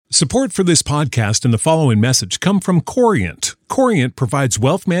Support for this podcast and the following message come from Corient. Corient provides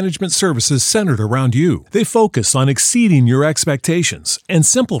wealth management services centered around you. They focus on exceeding your expectations and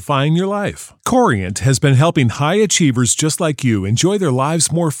simplifying your life. Corient has been helping high achievers just like you enjoy their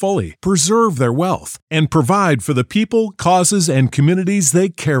lives more fully, preserve their wealth, and provide for the people, causes, and communities they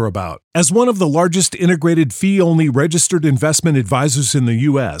care about. As one of the largest integrated fee-only registered investment advisors in the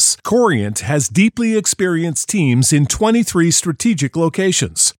U.S., Corient has deeply experienced teams in 23 strategic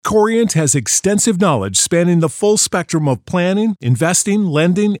locations. Corient has extensive knowledge spanning the full spectrum of planning, investing,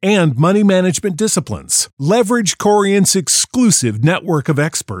 lending, and money management disciplines. Leverage Corient's exclusive network of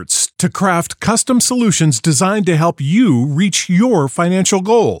experts to craft custom solutions designed to help you reach your financial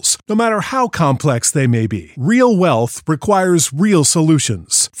goals, no matter how complex they may be. Real wealth requires real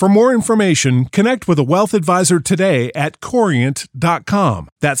solutions. For more information, connect with a wealth advisor today at Corient.com.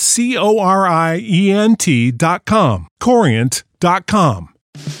 That's Corient.com. Corient.com.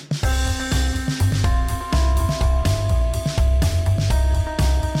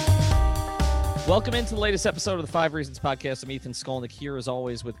 Welcome into the latest episode of the 5 Reasons Podcast. I'm Ethan Skolnick here as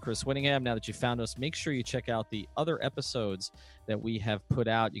always with Chris Winningham. Now that you found us, make sure you check out the other episodes that we have put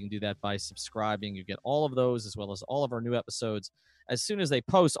out. You can do that by subscribing. You get all of those as well as all of our new episodes as soon as they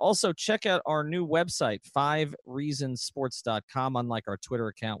post. Also, check out our new website, 5reasonsports.com. Unlike our Twitter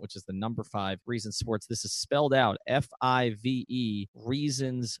account, which is the number 5 Reasons Sports, this is spelled out FIVE,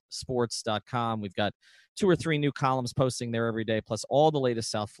 reasonsports.com. We've got 2 or 3 new columns posting there every day, plus all the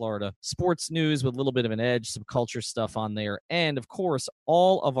latest South Florida sports news with a little bit of an edge, some culture stuff on there, and of course,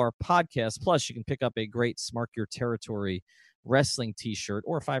 all of our podcasts. Plus, you can pick up a great Mark Your Territory wrestling t-shirt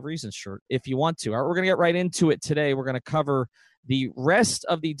or a 5 Reasons shirt if you want to. All right, we're going to get right into it today. We're going to cover the rest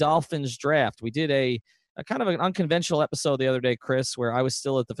of the Dolphins draft. We did a kind of an unconventional episode the other day, Chris, where I was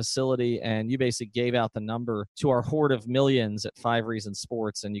still at the facility and you basically gave out the number to our horde of millions at 5 Reasons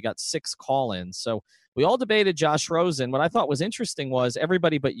Sports, and you got 6 call-ins. So we all debated Josh Rosen. What I thought was interesting was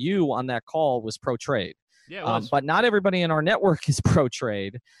everybody but you on that call was pro-trade. Yeah, it was. But not everybody in our network is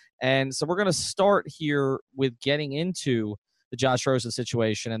pro-trade. And so we're going to start here with getting into the Josh Rosen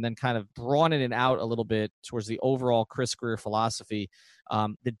situation and then kind of broadening it out a little bit towards the overall Chris Grier philosophy.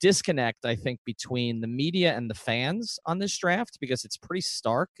 The disconnect, I think, between the media and the fans on this draft, because it's pretty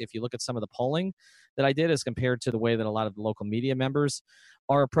stark if you look at some of the polling that I did as compared to the way that a lot of the local media members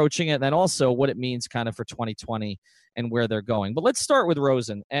are approaching it, and then also what it means kind of for 2020 and where they're going. But let's start with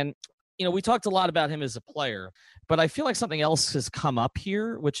Rosen. And, you know, we talked a lot about him as a player, but I feel like something else has come up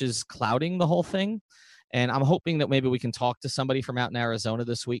here, which is clouding the whole thing. And I'm hoping that maybe we can talk to somebody from out in Arizona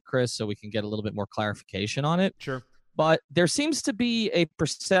this week, Chris, so we can get a little bit more clarification on it. Sure. But there seems to be a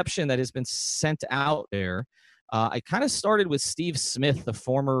perception that has been sent out there. I kind of started with Steve Smith, the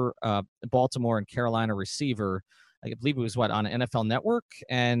former Baltimore and Carolina receiver. I believe it was on NFL Network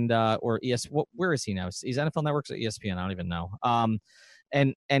and or where is he now? He's NFL Network or ESPN? I don't even know.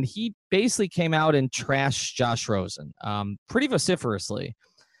 And he basically came out and trashed Josh Rosen pretty vociferously.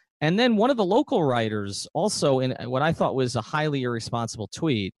 And then one of the local writers, also in what I thought was a highly irresponsible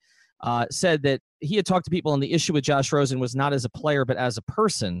tweet, said that he had talked to people and the issue with Josh Rosen was not as a player, but as a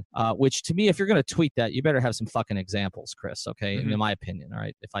person, which to me, if you're going to tweet that, you better have some fucking examples, Chris, okay, in my opinion, all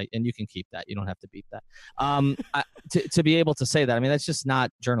right? And you can keep that. You don't have to beat that. To be able to say that, I mean, that's just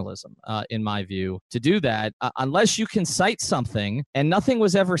not journalism, in my view, to do that, unless you can cite something, and nothing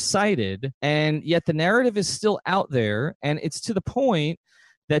was ever cited, and yet the narrative is still out there, and it's to the point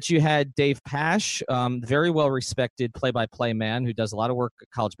that you had Dave Pasch, very well-respected play-by-play man who does a lot of work at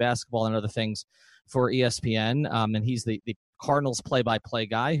college basketball and other things for ESPN, and he's the Cardinals play-by-play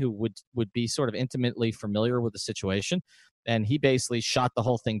guy who would be sort of intimately familiar with the situation, and he basically shot the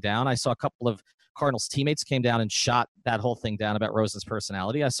whole thing down. I saw a couple of Cardinals teammates came down and shot that whole thing down about Rosen's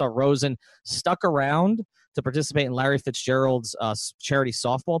personality. I saw Rosen stuck around to participate in Larry Fitzgerald's charity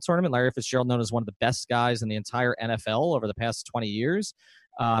softball tournament. Larry Fitzgerald, known as one of the best guys in the entire NFL over the past 20 years.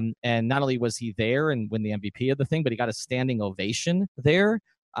 And not only was he there and win the MVP of the thing, but he got a standing ovation there.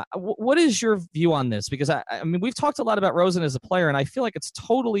 What is your view on this? Because, I mean, we've talked a lot about Rosen as a player, and I feel like it's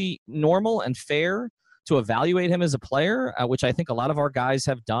totally normal and fair to evaluate him as a player, which I think a lot of our guys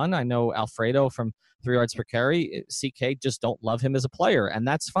have done. I know Alfredo from 3 Yards Per Carry, CK, just don't love him as a player, and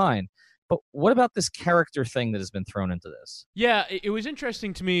that's fine. But what about this character thing that has been thrown into this? Yeah, it was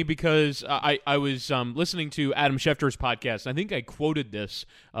interesting to me because I was listening to Adam Schefter's podcast. And I think I quoted this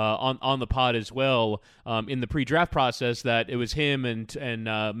on the pod as well in the pre-draft process, that it was him and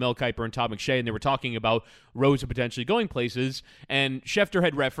Mel Kiper and Todd McShay, and they were talking about Rosen potentially going places. And Schefter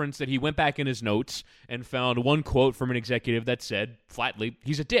had referenced that he went back in his notes and found one quote from an executive that said, flatly,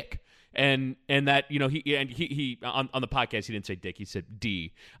 he's a dick. and that he on the podcast he didn't say dick, he said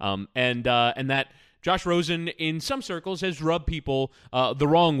D, and that Josh Rosen in some circles has rubbed people the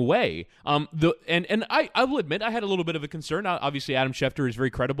wrong way. I will admit I had a little bit of a concern. Obviously, Adam Schefter is very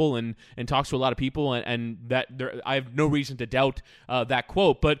credible and talks to a lot of people, and that I have no reason to doubt that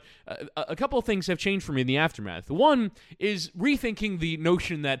quote. But a couple of things have changed for me in the aftermath. One is rethinking the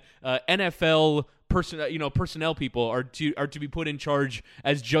notion that NFL personnel people are to be put in charge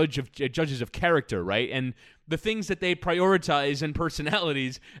as judges of character, right? And the things that they prioritize in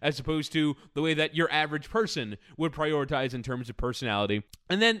personalities as opposed to the way that your average person would prioritize in terms of personality.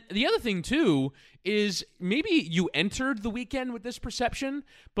 And then the other thing too is maybe you entered the weekend with this perception,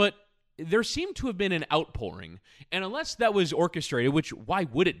 but there seemed to have been an outpouring. And unless that was orchestrated, which why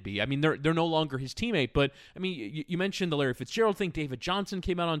would it be? I mean, they're no longer his teammate, but I mean, you mentioned the Larry Fitzgerald thing. David Johnson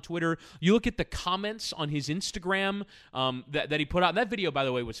came out on Twitter. You look at the comments on his Instagram that he put out. That video, by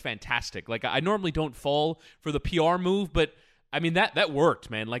the way, was fantastic. Like, I normally don't fall for the PR move, but I mean, that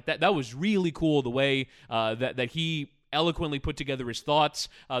worked, man. Like, that was really cool, the way that he eloquently put together his thoughts,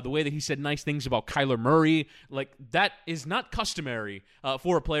 the way that he said nice things about Kyler Murray. Like, that is not customary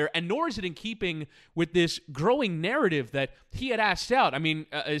for a player, and nor is it in keeping with this growing narrative that he had asked out. I mean,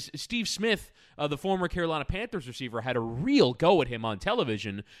 Steve Smith, the former Carolina Panthers receiver, had a real go at him on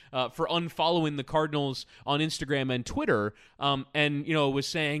television for unfollowing the Cardinals on Instagram and Twitter, and was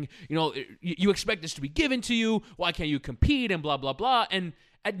saying, you expect this to be given to you, why can't you compete, and blah, blah, blah. And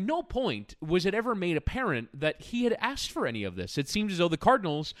at no point was it ever made apparent that he had asked for any of this. It seems as though the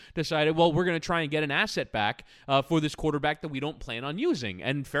Cardinals decided, well, we're going to try and get an asset back for this quarterback that we don't plan on using.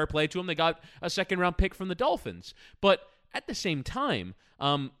 And fair play to them, they got a second-round pick from the Dolphins. But at the same time,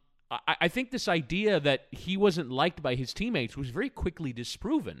 I think this idea that he wasn't liked by his teammates was very quickly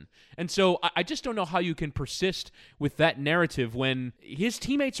disproven. And so I just don't know how you can persist with that narrative when his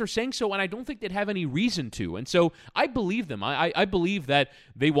teammates are saying so, and I don't think they'd have any reason to. And so I believe them. I believe that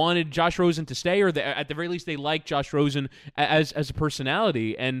they wanted Josh Rosen to stay, or at the very least they liked Josh Rosen as a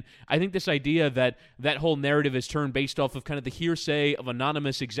personality. And I think this idea that whole narrative is turned based off of kind of the hearsay of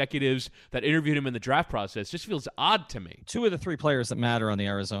anonymous executives that interviewed him in the draft process just feels odd to me. Two of the three players that matter on the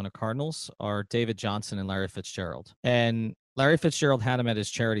Arizona Cardinals are David Johnson and Larry Fitzgerald. And Larry Fitzgerald had him at his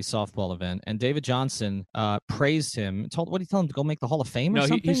charity softball event, and David Johnson praised him. What did he tell him, to go make the Hall of Fame or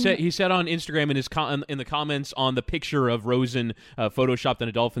something? He said on Instagram in the comments on the picture of Rosen photoshopped in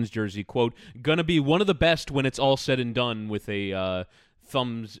a Dolphins jersey, quote, "Gonna be one of the best when it's all said and done," with a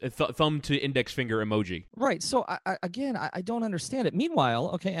thumb to index finger emoji. Right. So I don't understand it. Meanwhile,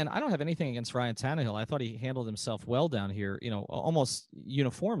 okay, and I don't have anything against Ryan Tannehill. I thought he handled himself well down here, almost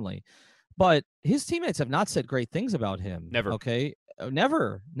uniformly. But his teammates have not said great things about him. Never. Okay.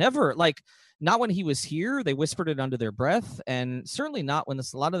 Never. Like, not when he was here. They whispered it under their breath, and certainly not when a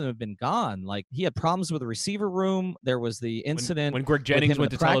lot of them have been gone. Like, he had problems with the receiver room. There was the incident when Greg Jennings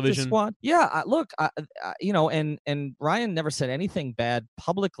went to television. Squad. Yeah, look, and Ryan never said anything bad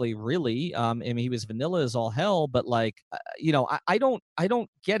publicly, really. I mean, he was vanilla as all hell, but like, I don't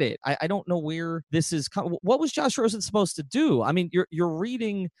get it. I don't know where this is. What was Josh Rosen supposed to do? I mean,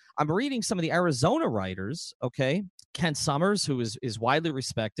 I'm reading some of the Arizona writers. Okay. Ken Summers, who is widely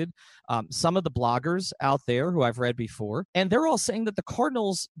respected, some of the bloggers out there who I've read before, and they're all saying that the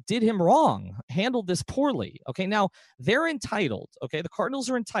Cardinals did him wrong, handled this poorly. Okay, now they're entitled. Okay, the Cardinals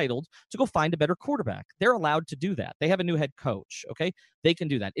are entitled to go find a better quarterback. They're allowed to do that. They have a new head coach. Okay, they can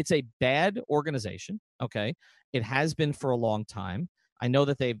do that. It's a bad organization. Okay, it has been for a long time. I know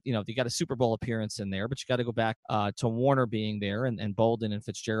that they got a Super Bowl appearance in there, but you got to go back to Warner being there and Bolden and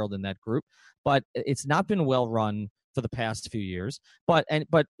Fitzgerald in that group. But it's not been well run for the past few years. But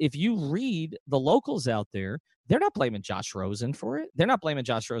if you read the locals out there, they're not blaming Josh Rosen for it. They're not blaming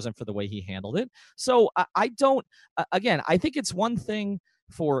Josh Rosen for the way he handled it. So I think it's one thing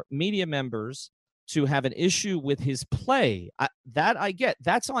for media members to have an issue with his play. I get.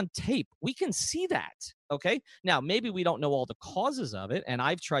 That's on tape. We can see that. Okay. Now, maybe we don't know all the causes of it, and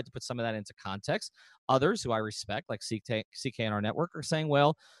I've tried to put some of that into context. Others who I respect, like CK on our network, are saying,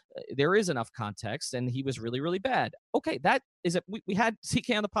 well, there is enough context, and he was really, really bad. Okay, that is it. We had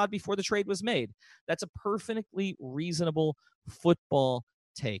CK on the pod before the trade was made. That's a perfectly reasonable football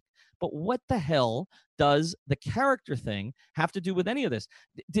take. But what the hell does the character thing have to do with any of this?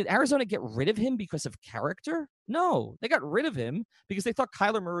 Did Arizona get rid of him because of character? No, they got rid of him because they thought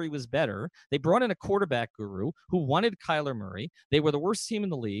Kyler Murray was better. They brought in a quarterback guru who wanted Kyler Murray. They were the worst team in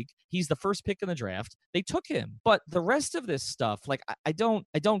the league. He's the first pick in the draft. They took him. But the rest of this stuff, like, I don't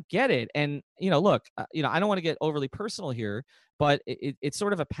get it. And, look, I don't want to get overly personal here, but it's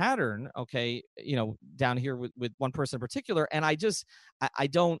sort of a pattern, okay, down here with one person in particular. And I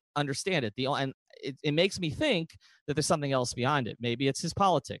don't understand it. And it makes me think that there's something else behind it. Maybe it's his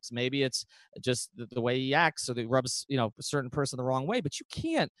politics. Maybe it's just the way he acts, or that rubs, a certain person the wrong way. But you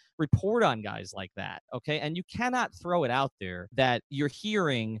can't report on guys like that, okay? And you cannot throw it out there that you're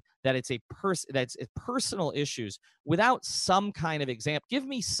hearing that it's personal issues without some kind of example. Give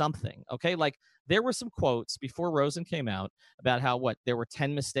me something, okay? Like, there were some quotes before Rosen came out about how there were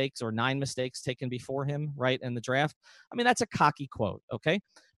 10 mistakes or 9 mistakes taken before him, right, in the draft. I mean, that's a cocky quote, okay?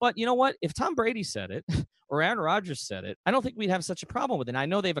 But you know what? If Tom Brady said it or Aaron Rodgers said it, I don't think we'd have such a problem with it. And I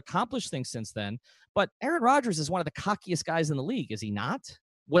know they've accomplished things since then, but Aaron Rodgers is one of the cockiest guys in the league, is he not?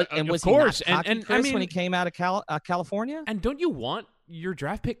 Was he not cocky, Chris, when he came out of California? And don't you want your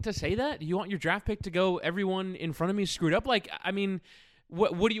draft pick to say that? You want your draft pick to go, everyone in front of me screwed up? Like, I mean,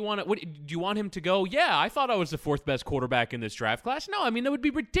 what do you want? What do you want him to go? Yeah, I thought I was the 4th best quarterback in this draft class. No, I mean, that would be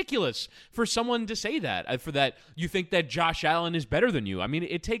ridiculous for someone to say that. For that, you think that Josh Allen is better than you. I mean,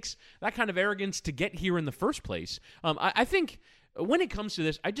 it takes that kind of arrogance to get here in the first place. I think when it comes to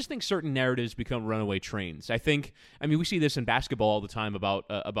this, I just think certain narratives become runaway trains. I mean, we see this in basketball all the time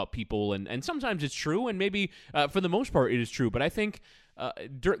about people, and sometimes it's true, and maybe for the most part it is true. But I think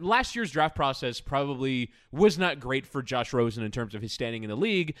last year's draft process probably was not great for Josh Rosen in terms of his standing in the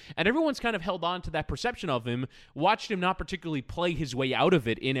league, and everyone's kind of held on to that perception of him, watched him not particularly play his way out of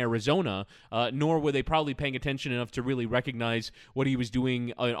it in Arizona, nor were they probably paying attention enough to really recognize what he was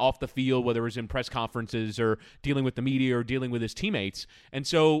doing off the field, whether it was in press conferences or dealing with the media or dealing with his teammates. And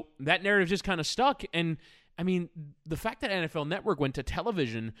so that narrative just kind of stuck. And I mean, the fact that NFL Network went to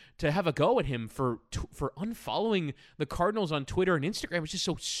television to have a go at him for unfollowing the Cardinals on Twitter and Instagram was just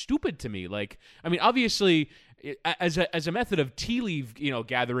so stupid to me. Like, I mean, obviously, as a method of tea leaf,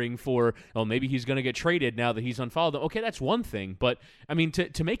 gathering for, maybe he's going to get traded now that he's unfollowed them. Okay, that's one thing. But I mean,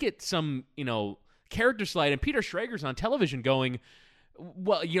 to make it some, character slide, and Peter Schrager's on television going,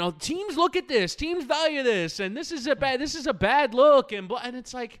 well, teams look at this, teams value this, and this is a bad look, and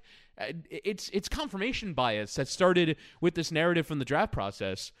it's like, it's confirmation bias that started with this narrative from the draft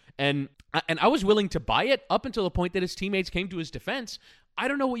process, and I was willing to buy it up until the point that his teammates came to his defense. I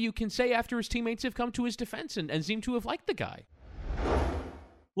don't know what you can say after his teammates have come to his defense and seem to have liked the guy.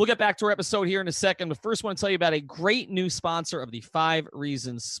 We'll get back to our episode here in a second, but first I want to tell you about a great new sponsor of the 5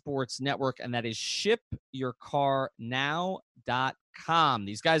 Reasons Sports Network, and that is ShipYourCarNow.com.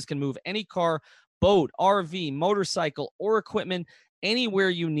 These guys can move any car, boat, RV, motorcycle, or equipment anywhere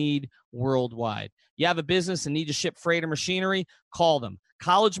you need worldwide. You have a business and need to ship freight or machinery? Call them.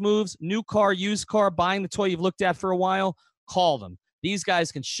 College moves, new car, used car, buying the toy you've looked at for a while? Call them. These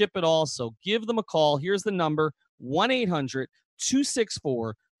guys can ship it all, so give them a call. Here's the number,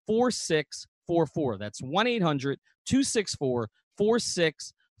 1-800-264-4644. That's 1-800-264-4644,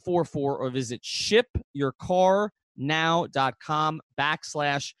 or visit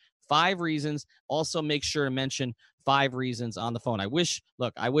shipyourcarnow.com/5 reasons. Also, make sure to mention 5 reasons on the phone. I wish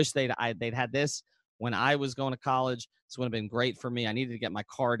they'd had this when I was going to college. This would have been great for me. I needed to get my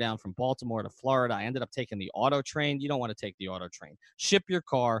car down from Baltimore to Florida. I ended up taking the auto train. You don't want to take the auto train. Ship your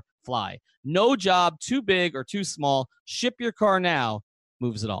car, fly. No job too big or too small. Ship Your Car Now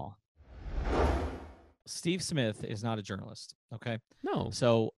moves it all. Steve Smith is not a journalist, okay? No.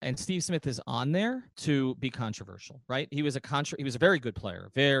 So, and Steve Smith is on there to be controversial, right? He was a very good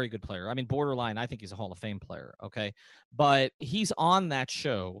player, very good player. I mean, borderline, I think he's a Hall of Fame player, okay? But he's on that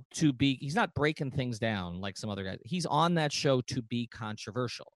show he's not breaking things down like some other guys. He's on that show to be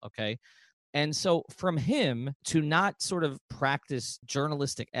controversial, okay? And so from him to not sort of practice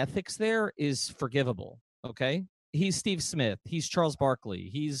journalistic ethics there is forgivable, okay? He's Steve Smith. He's Charles Barkley.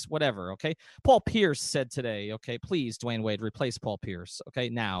 He's whatever, okay? Paul Pierce said today, okay, please, Dwayne Wade, replace Paul Pierce, okay,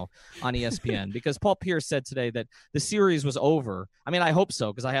 now on ESPN. Because Paul Pierce said today that the series was over. I mean, I hope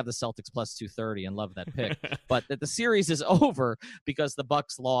so, because I have the Celtics plus 230 and love that pick. But that the series is over because the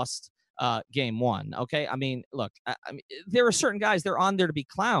Bucks lost game 1, okay? I mean, look, I mean, there are certain guys, they're on there to be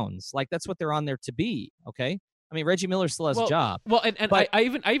clowns. Like, that's what they're on there to be, okay? I mean, Reggie Miller still has a job. Well, but I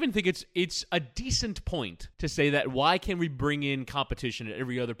even think it's a decent point to say that why can we bring in competition at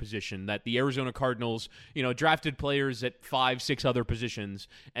every other position? That the Arizona Cardinals, drafted players at 5, 6 other positions,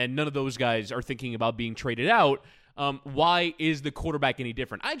 and none of those guys are thinking about being traded out. why is the quarterback any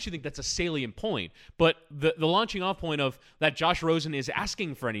different? I actually think that's a salient point. But the launching off point of that Josh Rosen is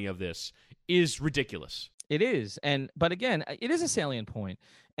asking for any of this is ridiculous. It is. But again, it is a salient point.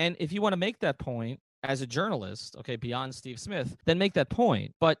 And if you want to make that point as a journalist, okay, beyond Steve Smith, then make that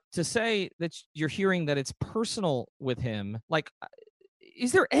point. But to say that you're hearing that it's personal with him, like,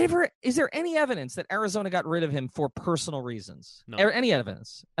 is there any evidence that Arizona got rid of him for personal reasons? No. Any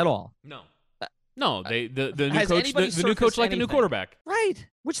evidence at all? No, the new coach liked the new quarterback, right?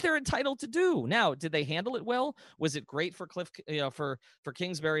 Which they're entitled to do. Now, did they handle it well? Was it great for for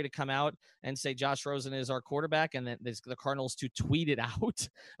Kingsbury to come out and say Josh Rosen is our quarterback, and then the Cardinals to tweet it out?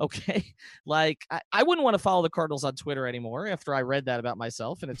 Okay, like I wouldn't want to follow the Cardinals on Twitter anymore after I read that about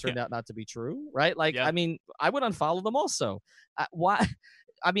myself, and it turned out not to be true, right? Like, I mean, I would unfollow them also. Why?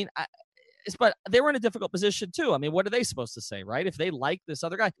 I mean, but they were in a difficult position too. I mean, what are they supposed to say, right? If they like this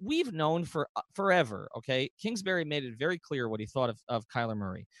other guy, we've known for forever. Okay, Kingsbury made it very clear what he thought of Kyler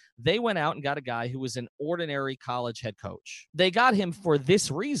Murray. They went out and got a guy who was an ordinary college head coach. They got him for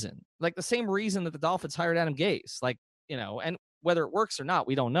this reason, like the same reason that the Dolphins hired Adam Gase. Like, and whether it works or not,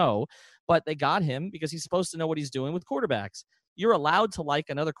 we don't know. But they got him because he's supposed to know what he's doing with quarterbacks. You're allowed to like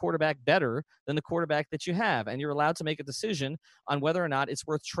another quarterback better than the quarterback that you have. And you're allowed to make a decision on whether or not it's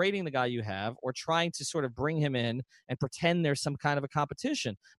worth trading the guy you have or trying to sort of bring him in and pretend there's some kind of a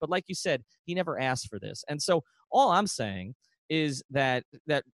competition. But like you said, he never asked for this. And so all I'm saying is that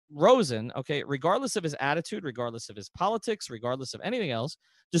Rosen, okay, regardless of his attitude, regardless of his politics, regardless of anything else,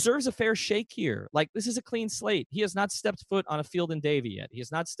 deserves a fair shake here. Like, this is a clean slate. He has not stepped foot on a field in Davie yet. He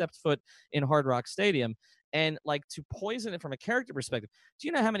has not stepped foot in Hard Rock Stadium. And like, to poison it from a character perspective, do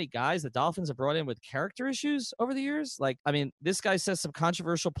you know how many guys the Dolphins have brought in with character issues over the years? Like, I mean, this guy says some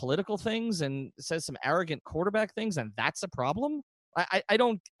controversial political things and says some arrogant quarterback things, and that's a problem? I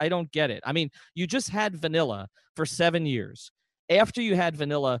don't get it. I mean, you just had Vanilla for 7 years after you had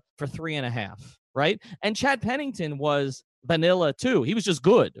Vanilla for 3.5, right? And Chad Pennington was Vanilla too. He was just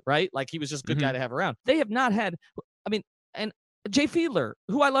good, right? Like, he was just a good guy to have around. They have not had, I mean, and Jay Fiedler,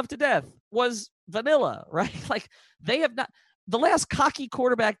 who I love to death, was Vanilla, right? Like, they have not. The last cocky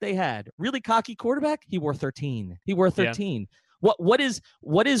quarterback they had, really cocky quarterback, he wore 13. He wore 13. Yeah. What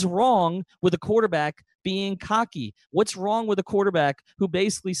is wrong with a quarterback being cocky? What's wrong with a quarterback who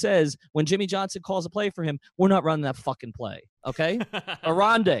basically says, when Jimmy Johnson calls a play for him, we're not running that fucking play, okay?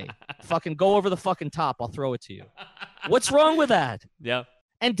 Arande, fucking go over the fucking top. I'll throw it to you. What's wrong with that? Yeah.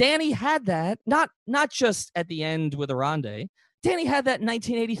 And Danny had that, not just at the end with Arande. Danny had that in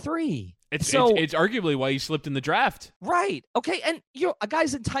 1983. It's arguably why he slipped in the draft. Right. Okay. And a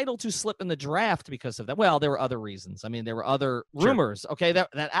guy's entitled to slip in the draft because of that. Well, there were other reasons. I mean, there were other rumors, okay, that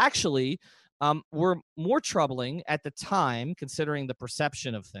actually were more troubling at the time, considering the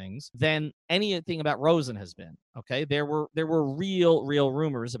perception of things, than anything about Rosen has been. Okay, there were real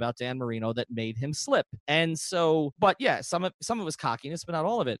rumors about Dan Marino that made him slip, and so, but yeah, some of it was cockiness, but not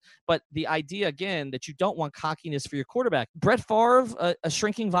all of it. But the idea again that you don't want cockiness for your quarterback, Brett Favre, a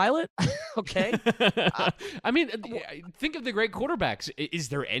shrinking violet. Okay, I mean, think of the great quarterbacks. Is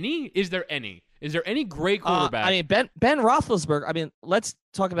there any? Is there any great quarterback? I mean, Ben Roethlisberger. I mean, let's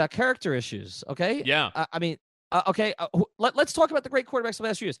talk about character issues. Okay, yeah. I mean. Okay, let's talk about the great quarterbacks of the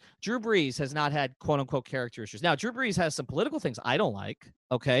last few years. Drew Brees has not had quote-unquote character issues. Now, Drew Brees has some political things I don't like,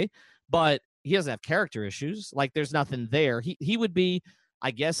 okay, but he doesn't have character issues. Like, there's nothing there. He would be,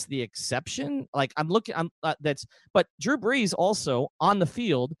 I guess, the exception. Like, but Drew Brees also on the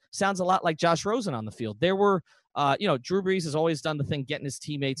field sounds a lot like Josh Rosen on the field. There were, Drew Brees has always done the thing, getting his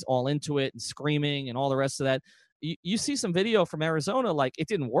teammates all into it and screaming and all the rest of that. You see some video from Arizona, like, it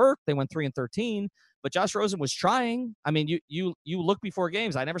didn't work. They went 3-13. But Josh Rosen was trying. I mean, you look before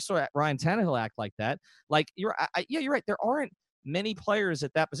games. I never saw Ryan Tannehill act like that. Like, you're right. There aren't many players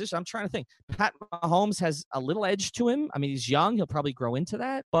at that position. I'm trying to think. Pat Mahomes has a little edge to him. I mean, he's young. He'll probably grow into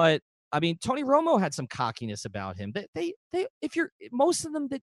that. But I mean, Tony Romo had some cockiness about him. Most of them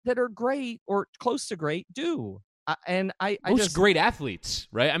that are great or close to great do. Most great athletes,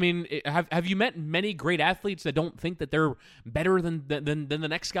 right? I mean, have you met many great athletes that don't think that they're better than the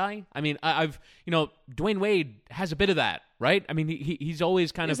next guy? I mean, Dwayne Wade has a bit of that, right? I mean, he's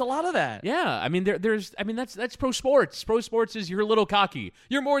always kind of. There's a lot of that. Yeah, I mean, that's pro sports. Pro sports is you're a little cocky.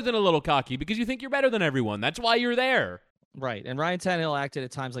 You're more than a little cocky because you think you're better than everyone. That's why you're there. Right, and Ryan Tannehill acted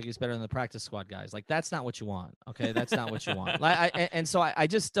at times like he's better than the practice squad guys. Like, that's not what you want. Okay, that's not what you want. So I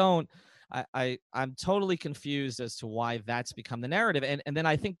just don't. I'm totally confused as to why that's become the narrative. And then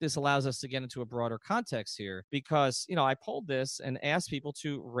I think this allows us to get into a broader context here because, I polled this and asked people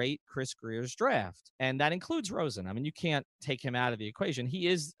to rate Chris Greer's draft. And that includes Rosen. I mean, you can't take him out of the equation.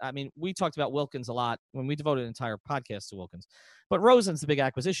 We talked about Wilkins a lot when we devoted an entire podcast to Wilkins. But Rosen's the big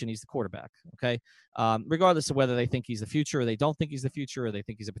acquisition. He's the quarterback, okay? Regardless of whether they think he's the future or they don't think he's the future or they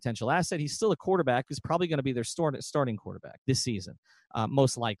think he's a potential asset, he's still a quarterback who's probably going to be their starting quarterback this season,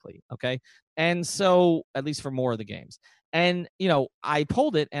 most likely, okay? And so, at least for more of the games. And, I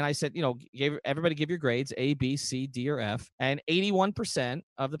polled it and I said, everybody give your grades, A, B, C, D, or F. And 81%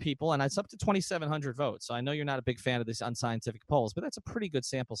 of the people, and it's up to 2,700 votes. So I know you're not a big fan of these unscientific polls, but that's a pretty good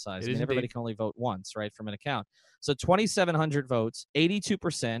sample size. Everybody can only vote once, right, from an account. So 2,700 votes,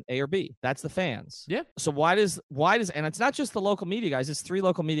 82% A or B. That's the fans. Yeah. So why does, and it's not just the local media guys, it's 3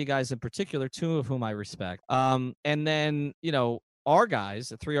 local media guys in particular, 2 of whom I respect. And then, our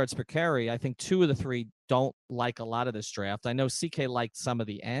guys at 3 yards per carry, I think 2 of the 3 don't like a lot of this draft. I know CK liked some of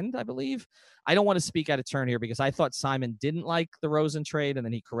the end, I believe. I don't want to speak out of turn here because I thought Simon didn't like the Rosen trade, and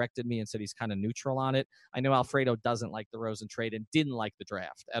then he corrected me and said he's kind of neutral on it. I know Alfredo doesn't like the Rosen trade and didn't like the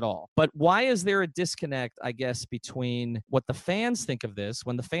draft at all. But why is there a disconnect, I guess, between what the fans think of this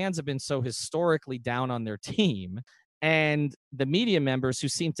when the fans have been so historically down on their team and the media members who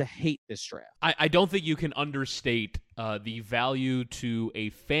seem to hate this draft? I don't think you can understate the value to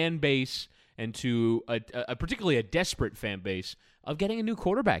a fan base and to a particularly a desperate fan base of getting a new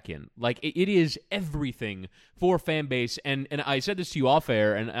quarterback in. Like, it is everything for fan base. And I said this to you off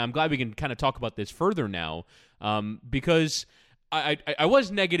air, and I'm glad we can kind of talk about this further now, because I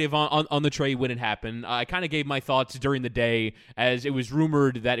was negative on the trade when it happened. I kind of gave my thoughts during the day as it was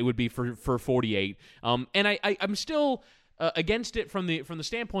rumored that it would be for 48. And I'm still against it from the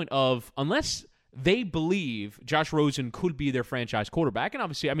standpoint of, unless they believe Josh Rosen could be their franchise quarterback, and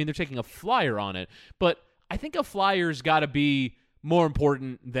obviously, I mean, they're taking a flyer on it, but I think a flyer's got to be more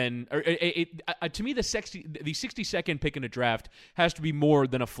important than to me. The 62nd pick in a draft has to be more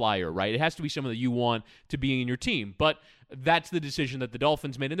than a flyer, right? It has to be someone that you want to be in your team. But that's the decision that the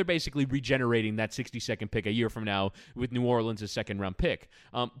Dolphins made, and they're basically regenerating that 62nd pick a year from now with New Orleans' second-round pick.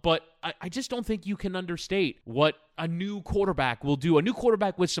 But I just don't think you can understate what a new quarterback will do. A new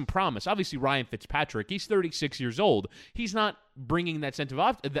quarterback with some promise. Obviously, Ryan Fitzpatrick, he's 36 years old. He's not bringing that sense of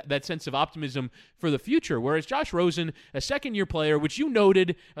optimism for the future. Whereas Josh Rosen, a second-year player, which you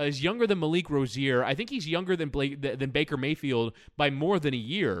noted is younger than Malik Rozier. I think he's younger than Baker Mayfield by more than a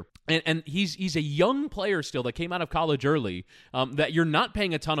year. And he's a young player still that came out of college early, that you're not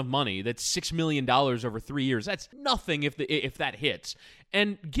paying a ton of money. That's $6 million over 3 years. That's nothing if that hits.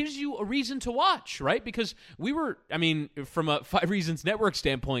 And gives you a reason to watch, right? Because we were, from a 5 Reasons Network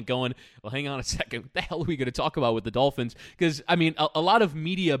standpoint, going, well, hang on a second, what the hell are we going to talk about with the Dolphins? Because, a lot of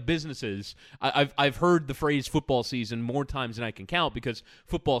media businesses, I've heard the phrase football season more times than I can count, because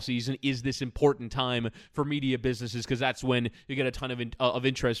football season is this important time for media businesses, because that's when you get a ton of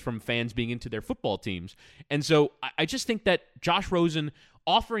interest from fans being into their football teams. And so I just think that Josh Rosen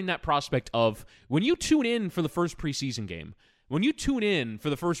offering that prospect of, when you tune in for the first preseason game, when you tune in for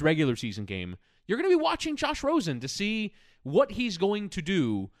the first regular season game, you're going to be watching Josh Rosen to see what he's going to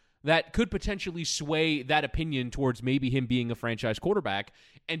do that could potentially sway that opinion towards maybe him being a franchise quarterback.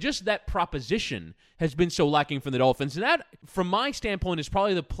 And just that proposition has been so lacking from the Dolphins. And that, from my standpoint, is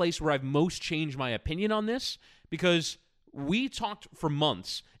probably the place where I've most changed my opinion on this, because we talked for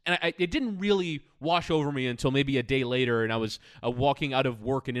months, and it didn't really wash over me until maybe a day later, and I was walking out of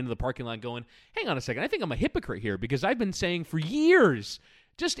work and into the parking lot going, hang on a second, I think I'm a hypocrite here, because I've been saying for years,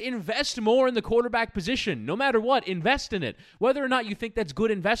 just invest more in the quarterback position. No matter what, invest in it. Whether or not you think that's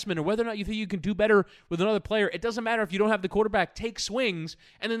good investment, or whether or not you think you can do better with another player, it doesn't matter if you don't have the quarterback. Take swings,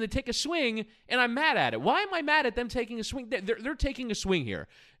 and then they take a swing, and I'm mad at it. Why am I mad at them taking a swing? They're taking a swing here.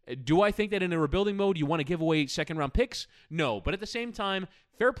 Do I think that in a rebuilding mode you want to give away second-round picks? No. But at the same time,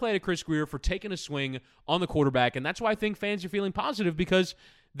 fair play to Chris Grier for taking a swing on the quarterback, and that's why I think fans are feeling positive, because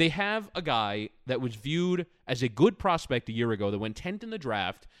they have a guy that was viewed as a good prospect a year ago, that went 10th in the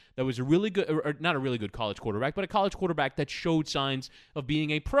draft, that was a really good, or not a really good college quarterback, but a college quarterback that showed signs of being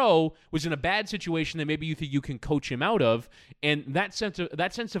a pro, was in a bad situation that maybe you think you can coach him out of, and that sense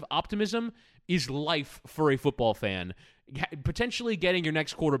of optimism is life for a football fan. Potentially getting your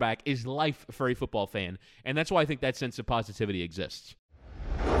next quarterback is life for a football fan, and that's why I think that sense of positivity exists.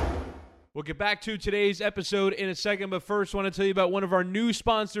 We'll get back to today's episode in a second, but first I want to tell you about one of our new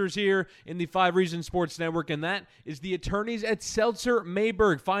sponsors here in the 5 Reasons Sports Network, and that is the attorneys at Seltzer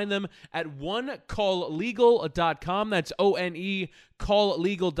Mayberg. Find them at onecalllegal.com. That's ONE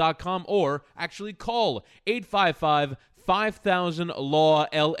calllegal.com, or actually call 855 5000 Law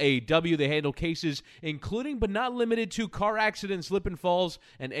LAW. They handle cases including but not limited to car accidents, slip and falls,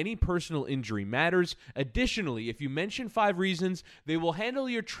 and any personal injury matters. Additionally, if you mention 5 Reasons, they will handle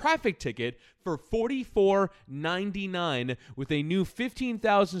your traffic ticket for $44.99 with a new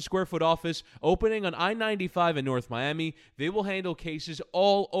 15,000 square foot office opening on I-95 in North Miami. They will handle cases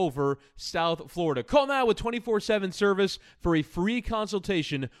all over South Florida. Call now with 24/7 service for a free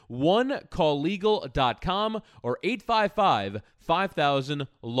consultation. OneCallLegal.com or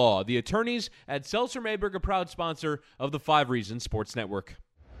 855-5000-LAW. The attorneys at Seltzer Mayberg, a proud sponsor of the 5 Reasons Sports Network.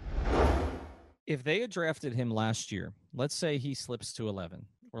 If they had drafted him last year, let's say he slips to 11,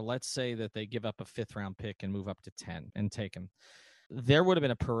 or let's say that they give up a 5th-round pick and move up to 10 and take him, there would have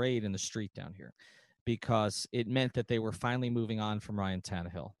been a parade in the street down here because it meant that they were finally moving on from Ryan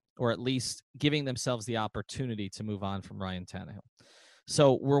Tannehill, or at least giving themselves the opportunity to move on from Ryan Tannehill.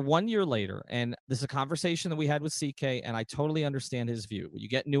 So we're 1 year later, and this is a conversation that we had with CK, and I totally understand his view. You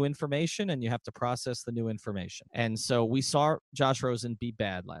get new information, and you have to process the new information. And so we saw Josh Rosen be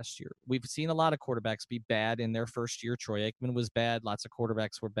bad last year. We've seen a lot of quarterbacks be bad in their first year. Troy Aikman was bad. Lots of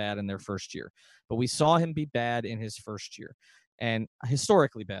quarterbacks were bad in their first year. But we saw him be bad in his first year, and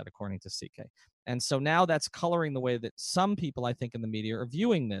historically bad, according to CK. And so now that's coloring the way that some people, I think, in the media are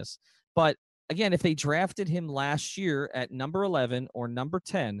viewing this. But again, if they drafted him last year at number 11 or number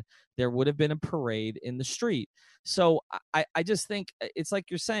 10, there would have been a parade in the street. So I just think it's like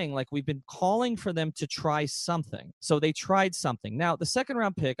you're saying, like we've been calling for them to try something. So they tried something. Now, the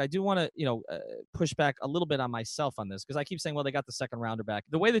 2nd-round pick, I do want to, push back a little bit on myself on this because I keep saying, well, they got the 2nd-rounder back.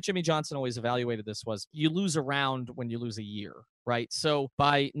 The way that Jimmy Johnson always evaluated this was you lose a round when you lose a year, right? So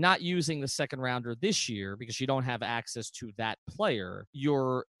by not using the 2nd-rounder this year because you don't have access to that player,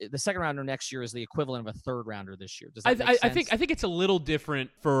 the 2nd-rounder next year is the equivalent of a 3rd-rounder this year. Does that make sense? I think it's a little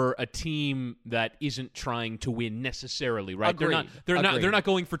different for a team that isn't trying to win necessarily, right? Agreed. They're not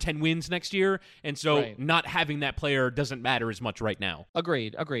going for 10 wins next year, and so right. Not having that player doesn't matter as much right now.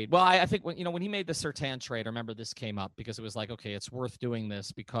 Agreed. Well, I think when he made the Surtain trade, I remember this came up because it was like, okay, it's worth doing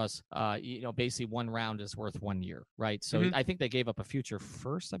this because basically 1 round is worth 1 year, right? So I think they gave up a future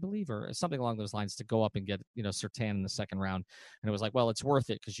first, I believe, or something along those lines to go up and get Surtain in the 2nd round, and it was like, well, it's worth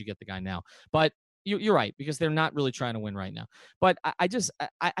it because you get the guy now, but. You're right, because they're not really trying to win right now. But I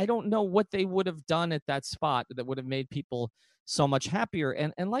don't know what they would have done at that spot that would have made people so much happier.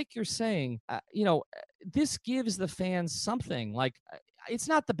 And like you're saying, this gives the fans something. Like, it's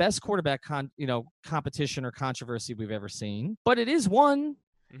not the best quarterback competition or controversy we've ever seen, but it is one.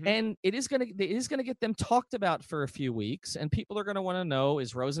 Mm-hmm. And it is going to get them talked about for a few weeks, and people are going to want to know: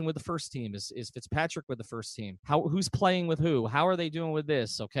 is Rosen with the first team? Is Fitzpatrick with the first team? Who's playing with who? How are they doing with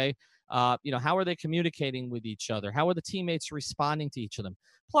this? Okay, how are they communicating with each other? How are the teammates responding to each of them?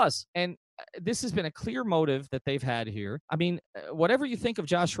 Plus, and this has been a clear motive that they've had here. I mean, whatever you think of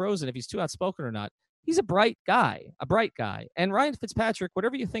Josh Rosen, if he's too outspoken or not, he's a bright guy. And Ryan Fitzpatrick,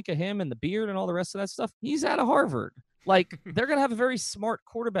 whatever you think of him and the beard and all the rest of that stuff, he's out of Harvard. Like, they're going to have a very smart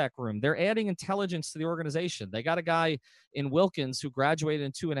quarterback room. They're adding intelligence to the organization. They got a guy in Wilkins who graduated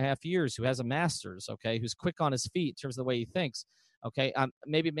in 2.5 years, who has a master's, okay, who's quick on his feet in terms of the way he thinks. Okay,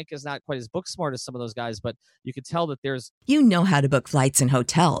 maybe Minka's not quite as book smart as some of those guys, but you could tell that there's... You know how to book flights and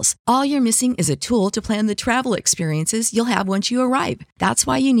hotels. All you're missing is a tool to plan the travel experiences you'll have once you arrive. That's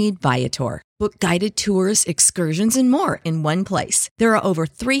why you need Viator. Book guided tours, excursions, and more in one place. There are over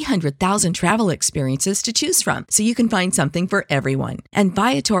 300,000 travel experiences to choose from, so you can find something for everyone. And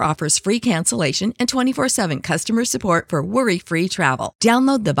Viator offers free cancellation and 24/7 customer support for worry-free travel.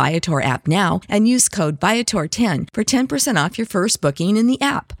 Download the Viator app now and use code Viator10 for 10% off your first booking in the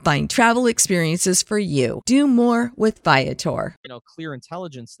app. Find travel experiences for you. Do more with Viator. Clear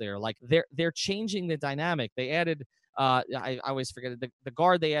intelligence there. Like, they're changing the dynamic. They added... I always forget it. The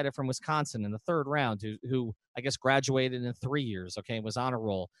guard they added from Wisconsin in the 3rd round, who I guess graduated in 3 years, okay, was on a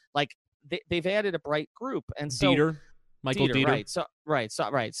roll. Like, they've added a bright group, and so Michael Dieter. Right. So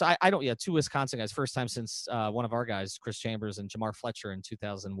I don't. Yeah, 2 Wisconsin guys. First time since one of our guys, Chris Chambers and Jamar Fletcher in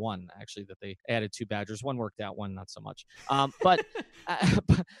 2001. Actually, that they added 2 Badgers. One worked out, one not so much. But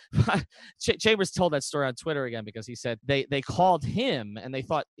Chambers told that story on Twitter again because he said they called him and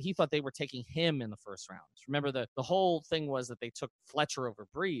he thought they were taking him in the 1st round. Remember the whole thing was that they took Fletcher over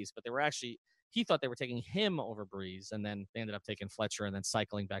Breeze, but they were actually. He thought they were taking him over Breeze, and then they ended up taking Fletcher and then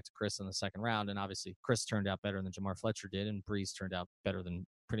cycling back to Chris in the 2nd round. And obviously, Chris turned out better than Jamar Fletcher did, and Breeze turned out better than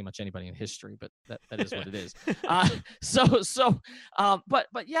pretty much anybody in history. But that is what it is.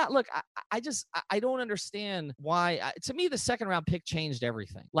 But yeah, look, I don't understand why. To me, the 2nd round pick changed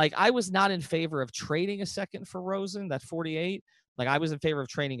everything. Like, I was not in favor of trading a second for Rosen, that 48. Like, I was in favor of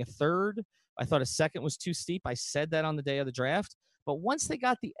trading a third. I thought a second was too steep. I said that on the day of the draft. But once they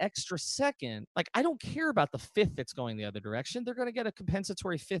got the extra second, like, I don't care about the fifth that's going the other direction. They're going to get a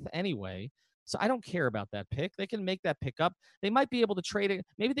compensatory fifth anyway. So I don't care about that pick. They can make that pick up. They might be able to trade it.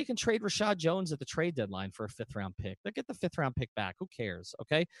 Maybe they can trade Rashad Jones at the trade deadline for a fifth-round pick. They'll get the fifth-round pick back. Who cares?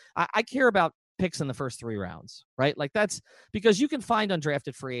 Okay. I care about picks in the first 3 rounds, right? Like, that's because you can find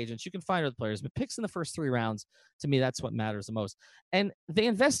undrafted free agents, you can find other players, but picks in the first 3 rounds, to me, that's what matters the most. And they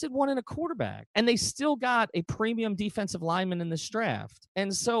invested one in a quarterback, and they still got a premium defensive lineman in this draft.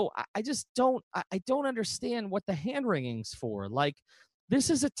 And so I just don't, I don't understand what the hand wringing's for. Like, this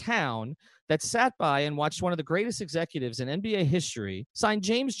is a town that sat by and watched one of the greatest executives in NBA history sign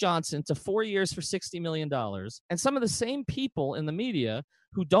James Johnson to 4 years for $60 million. And some of the same people in the media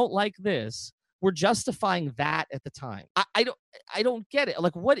who don't like this were justifying that at the time. I don't get it.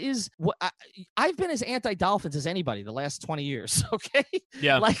 Like, I've been as anti-Dolphins as anybody the last 20 years. Okay.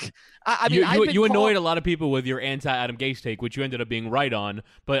 Yeah. Like, I mean, you annoyed a lot of people with your anti-Adam Gase take, which you ended up being right on.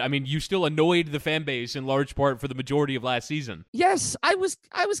 But I mean, you still annoyed the fan base in large part for the majority of last season. Yes, I was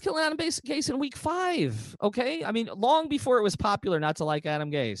killing Adam Gase in week 5. Okay. I mean, long before it was popular not to like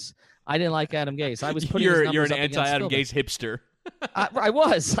Adam Gase. I didn't like Adam Gase. I was putting you're an anti-Adam Gase hipster. I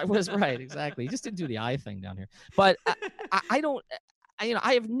was right, exactly. He just didn't do the eye thing down here. But I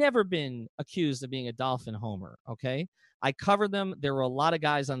have never been accused of being a Dolphin homer. Okay, I covered them. There were a lot of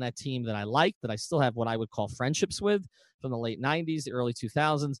guys on that team that I liked, that I still have what I would call friendships with from the late 90s, the early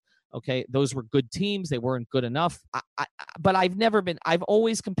 2000s. Okay, those were good teams. They weren't good enough. But I've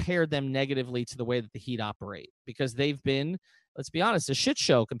always compared them negatively to the way that the Heat operate, because they've been, let's be honest, a shit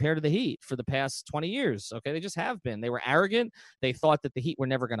show compared to the Heat for the past 20 years. Okay, they just have been. They were arrogant. They thought that the Heat were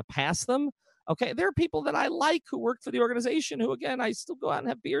never going to pass them. Okay, there are people that I like who work for the organization who, again, I still go out and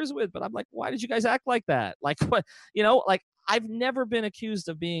have beers with, but I'm like, why did you guys act like that? Like, what, like, I've never been accused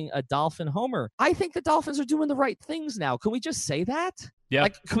of being a Dolphin homer. I think the Dolphins are doing the right things now. Can we just say that? Yeah.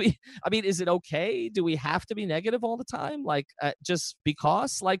 Like, is it okay? Do we have to be negative all the time? Like, just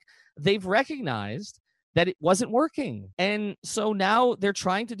because? Like, they've recognized that it wasn't working. And so now they're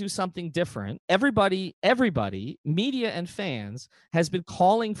trying to do something different. Everybody, media and fans, has been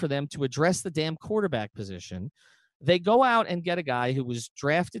calling for them to address the damn quarterback position. They go out and get a guy who was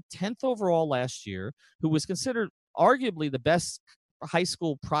drafted 10th overall last year, who was considered arguably the best high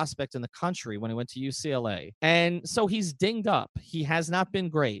school prospect in the country when he went to UCLA. And so he's dinged up. He has not been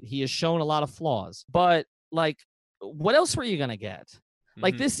great. He has shown a lot of flaws. But, like, what else were you going to get?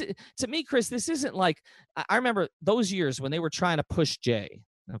 Like, this, to me, Chris, this isn't like, I remember those years when they were trying to push Jay,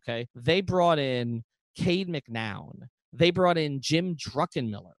 okay? They brought in Cade McNown. They brought in Jim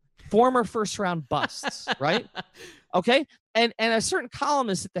Druckenmiller, former first-round busts, right? Okay? And a certain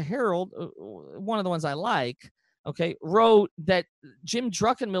columnist at the Herald, one of the ones I like, okay, wrote that Jim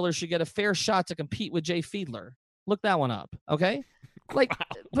Druckenmiller should get a fair shot to compete with Jay Fiedler. Look that one up, okay? Like, wow.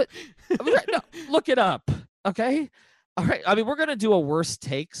 But no, look it up, okay? All right. I mean, we're going to do a worst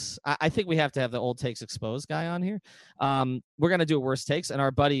takes. I think we have to have the old takes exposed guy on here. We're going to do a worst takes. And our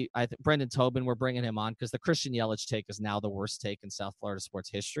buddy, Brendan Tobin, we're bringing him on because the Christian Yelich take is now the worst take in South Florida sports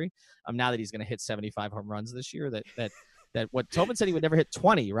history. Now that he's going to hit 75 home runs this year, that what Tobin said he would never hit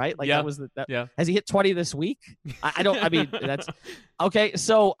 20, right? Like, that was yeah. Has he hit 20 this week? I mean, that's okay.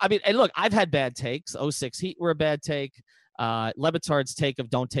 So, I mean, and look, I've had bad takes. 06 Heat were a bad take. Lebitard's take of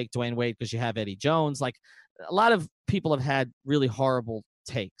don't take Dwayne Wade because you have Eddie Jones. Like, a lot of people have had really horrible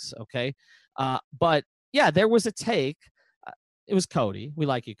takes, okay? But, yeah, there was a take. It was Cody. We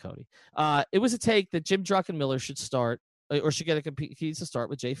like you, Cody. It was a take that Jim Druckenmiller should start or should get a compete to start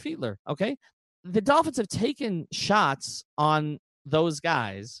with Jay Fiedler, okay? The Dolphins have taken shots on those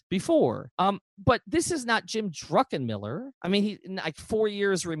guys before. But this is not Jim Druckenmiller. I mean, he, like, 4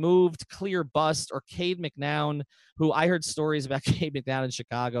 years removed, clear bust, or Cade McNown, who I heard stories about Cade McNown in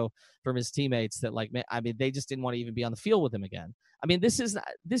Chicago from his teammates that, like, I mean, they just didn't want to even be on the field with him again. I mean, this is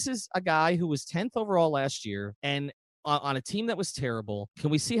a guy who was 10th overall last year and on a team that was terrible. Can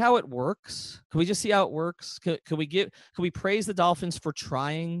we see how it works? Can we just see how it works? Can we praise the Dolphins for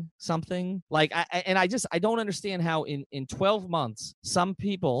trying something? Like, I don't understand how in 12 months, some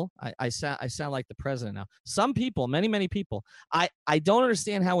people, I sound like the president now. Some people, many people, I don't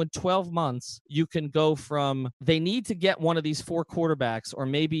understand how in 12 months you can go from they need to get one of these 4 quarterbacks or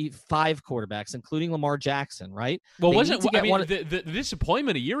maybe 5 quarterbacks, including Lamar Jackson, right? Well, the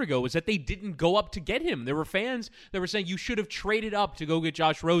disappointment a year ago was that they didn't go up to get him. There were fans that were saying you should have traded up to go get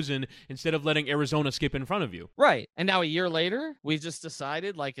Josh Rosen instead of letting Arizona skip in front of you. Right. And now a year later, we've just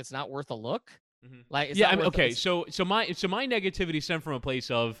decided, like, it's not worth a look. Like, it's yeah, not I mean, worth okay. it. So my negativity stemmed from a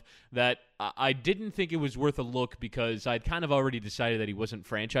place of that I didn't think it was worth a look because I'd kind of already decided that he wasn't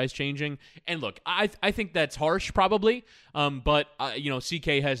franchise changing. And look, I think that's harsh, probably. But CK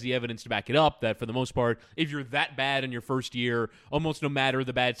has the evidence to back it up that for the most part, if you're that bad in your first year, almost no matter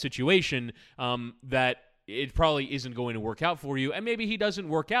the bad situation, that it probably isn't going to work out for you, and maybe he doesn't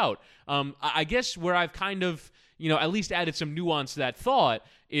work out. I guess where I've kind of, at least added some nuance to that thought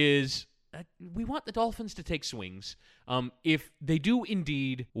is we want the Dolphins to take swings. If they do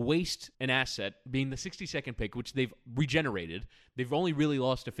indeed waste an asset, being the 62nd pick, which they've regenerated, they've only really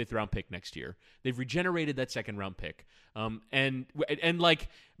lost a 5th-round pick next year. They've regenerated that 2nd-round pick. And like,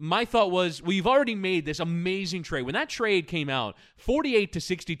 my thought was, we've already made this amazing trade. When that trade came out,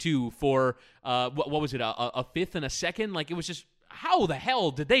 48-62 for, what was it, a 5th and a 2nd? Like, it was just, how the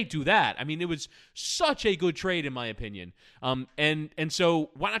hell did they do that? I mean, it was such a good trade, in my opinion. And so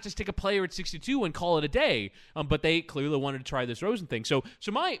why not just take a player at 62 and call it a day? But they clearly wanted to try this Rosen thing. So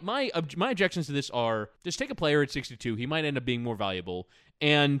my objections to this are, just take a player at 62. He might end up being more valuable.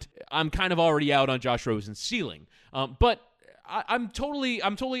 And I'm kind of already out on Josh Rosen's ceiling. But I'm totally,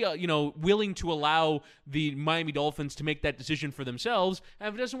 willing to allow the Miami Dolphins to make that decision for themselves. And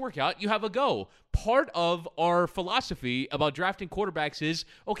if it doesn't work out, you have a go. Part of our philosophy about drafting quarterbacks is,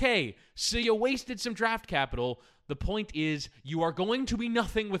 okay, so you wasted some draft capital. The point is, you are going to be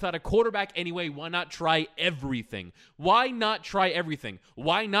nothing without a quarterback anyway. Why not try everything? Why not try everything?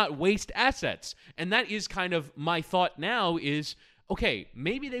 Why not waste assets? And that is kind of my thought now is, okay,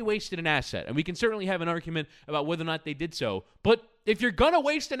 maybe they wasted an asset, and we can certainly have an argument about whether or not they did so. But if you're going to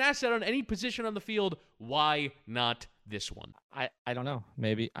waste an asset on any position on the field, why not this one? I don't know.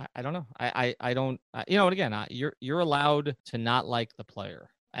 Maybe. I don't know. I don't. And again, you're allowed to not like the player.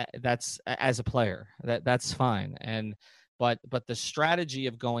 That's as a player. That's fine. But the strategy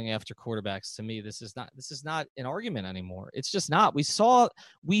of going after quarterbacks, to me, this is not an argument anymore. It's just not. We saw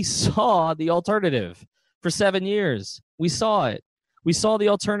the alternative for 7 years. We saw it. We saw the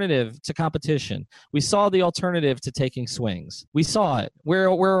alternative to competition. We saw the alternative to taking swings. We saw it. Where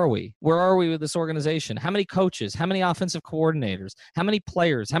are we? Where are we with this organization? How many coaches? How many offensive coordinators? How many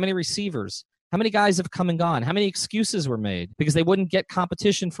players? How many receivers? How many guys have come and gone? How many excuses were made because they wouldn't get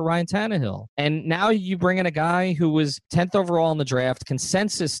competition for Ryan Tannehill? And now you bring in a guy who was 10th overall in the draft,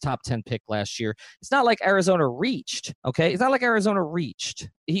 consensus top 10 pick last year. It's not like Arizona reached, okay? It's not like Arizona reached.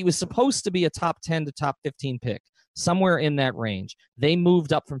 He was supposed to be a top 10 to top 15 pick. Somewhere in that range. They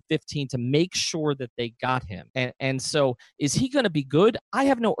moved up from 15 to make sure that they got him. And so is he going to be good? I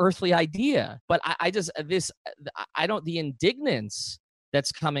have no earthly idea. But the indignance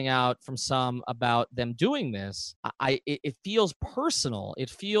that's coming out from some about them doing this, it feels personal. It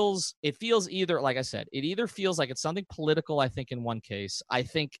feels either, like I said, it either feels like it's something political, I think, in one case. I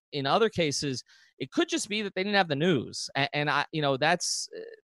think in other cases, it could just be that they didn't have the news. And that's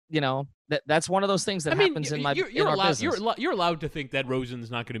one of those things that happens in our business. You're allowed to think that Rosen's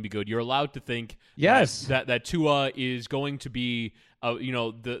not going to be good. You're allowed to think yes that Tua is going to be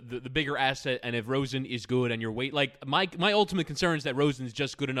the bigger asset. And if Rosen is good and you're like my ultimate concern is that Rosen's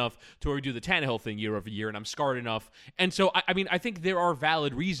just good enough to already do the Tannehill thing year over year, and I'm scarred enough. And so I think there are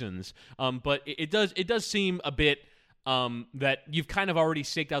valid reasons, but it does seem a bit. That you've kind of already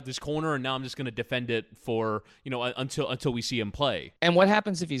staked out this corner, and now I'm just going to defend it for until we see him play. And what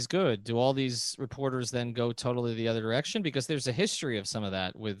happens if he's good? Do all these reporters then go totally the other direction? Because there's a history of some of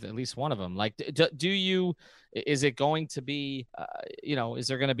that with at least one of them. Like, is it going to be, is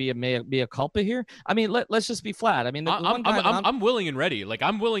there going to be a culpa here? I mean, let's just be flat. I mean, I'm willing and ready. Like,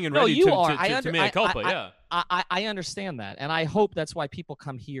 I'm willing and ready to make a culpa. Yeah. I understand that, and I hope that's why people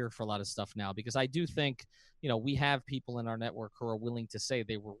come here for a lot of stuff now, because I do think we have people in our network who are willing to say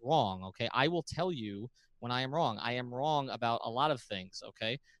they were wrong. Okay, I will tell you when I am wrong. I am wrong about a lot of things.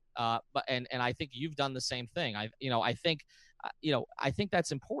 Okay, but I think you've done the same thing. I think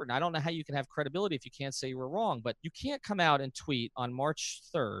that's important. I don't know how you can have credibility if you can't say you were wrong, but you can't come out and tweet on March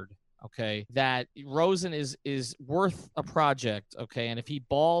 3rd. Okay, that Rosen is worth a project. Okay, and if he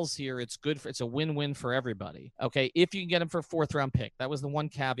balls here, it's a win-win for everybody. Okay, if you can get him for a 4th-round pick, that was the one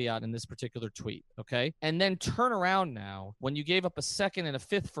caveat in this particular tweet. Okay, and then turn around now when you gave up a 2nd and a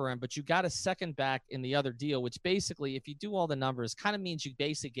 5th for him, but you got a 2nd back in the other deal, which basically, if you do all the numbers, kind of means you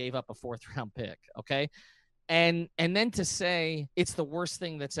basically gave up a 4th-round pick. Okay. And then to say it's the worst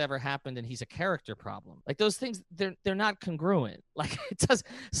thing that's ever happened and he's a character problem, like those things, they're not congruent. Like it does.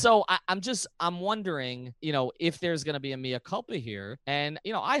 So I'm wondering, if there's going to be a mea culpa here. And,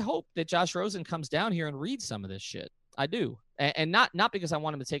 I hope that Josh Rosen comes down here and reads some of this shit. I do. And not because I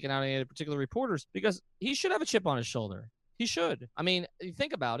want him to take it out on any particular reporters, because he should have a chip on his shoulder. He should. I mean, you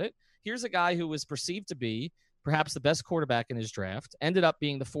think about it. Here's a guy who was perceived to be perhaps the best quarterback in his draft, ended up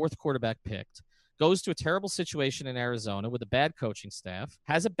being the 4th quarterback picked, goes to a terrible situation in Arizona with a bad coaching staff,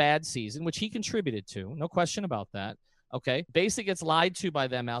 has a bad season, which he contributed to, no question about that. Okay, basically gets lied to by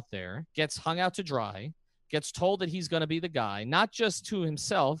them out there, gets hung out to dry, gets told that he's going to be the guy, not just to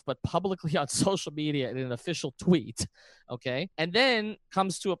himself, but publicly on social media in an official tweet. Okay. And then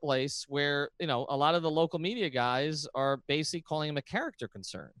comes to a place where, a lot of the local media guys are basically calling him a character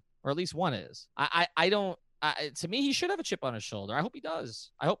concern, or at least one is. To me, he should have a chip on his shoulder. I hope he does.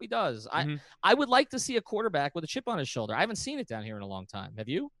 I would like to see a quarterback with a chip on his shoulder. I haven't seen it down here in a long time. Have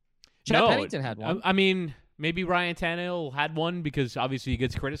you? Chad Pennington had one. I mean, maybe Ryan Tannehill had one because obviously he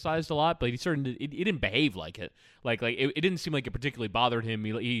gets criticized a lot, but he didn't behave like it. Like it didn't seem like it particularly bothered him.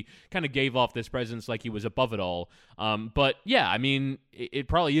 He kind of gave off this presence like he was above it all. But yeah, I mean, it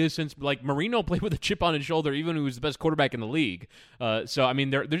probably is, since like Marino played with a chip on his shoulder, even when he was the best quarterback in the league. So I mean,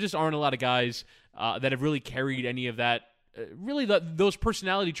 there just aren't a lot of guys that have really carried any of that. Those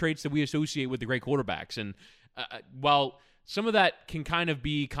personality traits that we associate with the great quarterbacks. And while some of that can kind of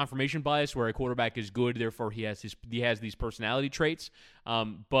be confirmation bias, where a quarterback is good, therefore he has these personality traits.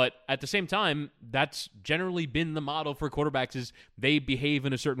 But at the same time, that's generally been the model for quarterbacks: is they behave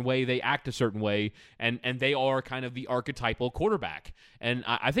in a certain way, they act a certain way, and they are kind of the archetypal quarterback. And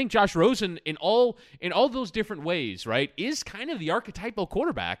I think Josh Rosen, in all those different ways, right, is kind of the archetypal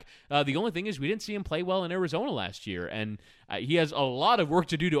quarterback. The only thing is we didn't see him play well in Arizona last year, and he has a lot of work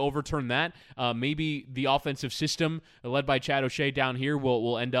to do to overturn that. Maybe the offensive system led by Chad O'Shea down here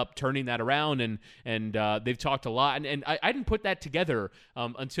will end up turning that around, and they've talked a lot. And I didn't put that together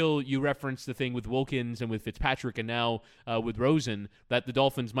until you referenced the thing with Wilkins and with Fitzpatrick, and now with Rosen, that the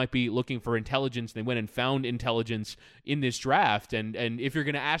Dolphins might be looking for intelligence. They went and found intelligence in this draft, and if you're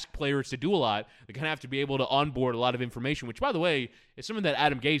going to ask players to do a lot, they're going to have to be able to onboard a lot of information, which, by the way, is something that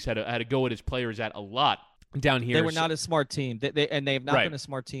Adam Gase had to go at his players at a lot down here. They were not a smart team. They have not been a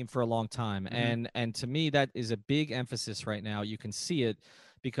smart team for a long time. Mm-hmm. And to me, that is a big emphasis right now. You can see it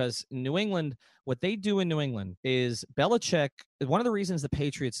because New England, what they do in New England is Belichick. One of the reasons the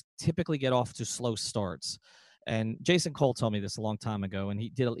Patriots typically get off to slow starts, and Jason Cole told me this a long time ago, and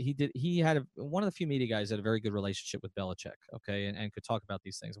he had one of the few media guys that had a very good relationship with Belichick, okay, and could talk about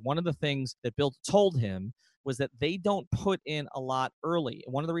these things. One of the things that Bill told him was that they don't put in a lot early.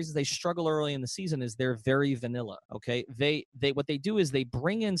 One of the reasons they struggle early in the season is they're very vanilla, okay? They what they do is they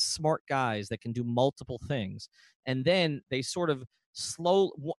bring in smart guys that can do multiple things, and then they sort of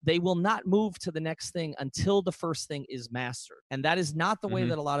they will not move to the next thing until the first thing is mastered. And that is not the way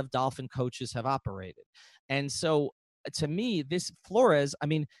that a lot of Dolphin coaches have operated. And so to me, this Flores, I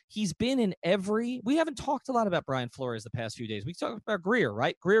mean, he's been in we haven't talked a lot about Brian Flores the past few days. We talked about Greer,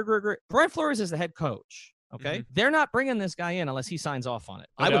 right? Greer. Brian Flores is the head coach. Okay. They're not bringing this guy in unless he signs off on it.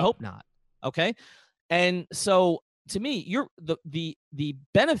 I would hope not. Okay. And so to me, you're the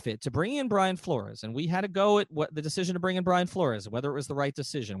benefit to bring in Brian Flores, and we had to go at what the decision to bring in Brian Flores, whether it was the right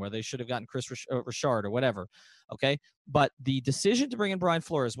decision, whether they should have gotten Chris Richard or whatever. Okay. But the decision to bring in Brian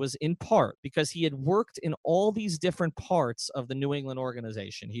Flores was in part because he had worked in all these different parts of the New England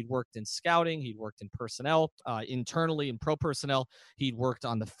organization. He'd worked in scouting. He'd worked in personnel, internally in pro personnel. He'd worked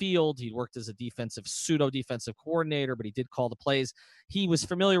on the field. He'd worked as a pseudo-defensive coordinator, but he did call the plays. He was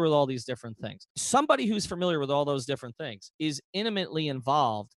familiar with all these different things. Somebody who's familiar with all those different things is intimately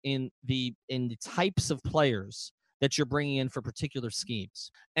involved in the types of players that you're bringing in for particular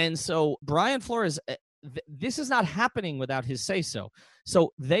schemes. And so Brian Flores, this is not happening without his say-so.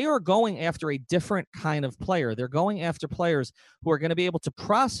 So they are going after a different kind of player. They're going after players who are going to be able to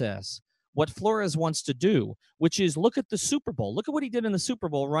process what Flores wants to do, which is look at the Super Bowl. Look at what he did in the Super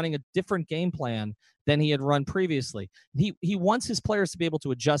Bowl, running a different game plan than he had run previously. He wants his players to be able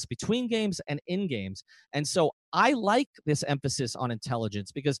to adjust between games and in games. And so I like this emphasis on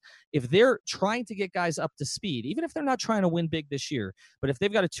intelligence, because if they're trying to get guys up to speed, even if they're not trying to win big this year, but if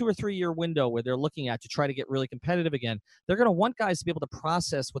they've got a 2 or 3 year window where they're looking at to try to get really competitive again, they're going to want guys to be able to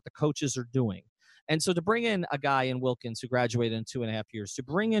process what the coaches are doing. And so to bring in a guy in Wilkins who graduated in 2.5 years, to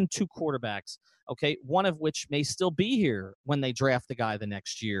bring in 2 quarterbacks, okay, one of which may still be here when they draft the guy the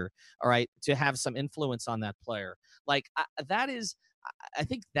next year, all right, to have some influence on that player. Like I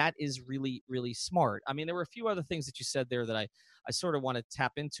think that is really, really smart. I mean, there were a few other things that you said there that I sort of want to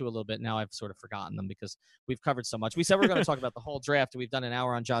tap into a little bit. Now I've sort of forgotten them because we've covered so much. We said we're going to talk about the whole draft, and we've done an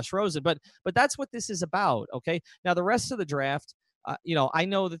hour on Josh Rosen, but that's what this is about, okay? Now, the rest of the draft, I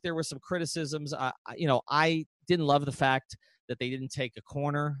know that there were some criticisms. I didn't love the fact that they didn't take a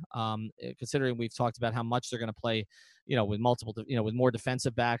corner, considering we've talked about how much they're going to play, with multiple, with more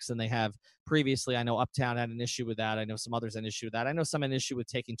defensive backs than they have previously. I know Uptown had an issue with that. I know some others had an issue with that. I know some had an issue with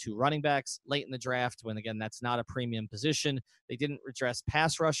taking 2 running backs late in the draft when, again, that's not a premium position. They didn't address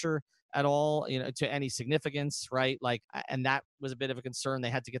pass rusher at all, to any significance, right? Like, and that was a bit of a concern. They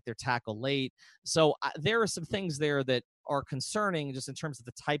had to get their tackle late. So there are some things there that are concerning just in terms of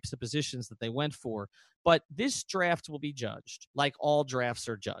the types of positions that they went for. But this draft will be judged like all drafts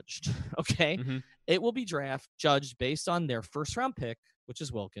are judged. Okay. Mm-hmm. It will be judged based on their first round pick, which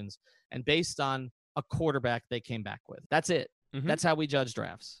is Wilkins, and based on a quarterback they came back with. That's it. Mm-hmm. That's how we judge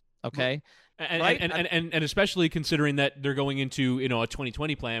drafts. Okay. And, right? and especially considering that they're going into, a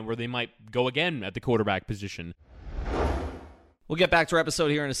 2020 plan where they might go again at the quarterback position. We'll get back to our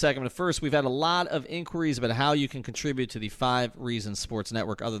episode here in a second, but first, we've had a lot of inquiries about how you can contribute to the 5 Reasons Sports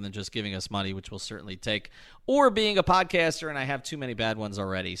Network other than just giving us money, which we'll certainly take, or being a podcaster, and I have too many bad ones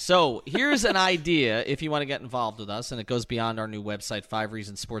already. So here's an idea if you want to get involved with us, and it goes beyond our new website,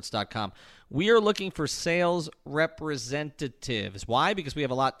 5reasonsports.com. We are looking for sales representatives. Why? Because we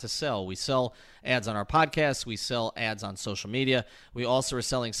have a lot to sell. We sell ads on our podcasts. We sell ads on social media. We also are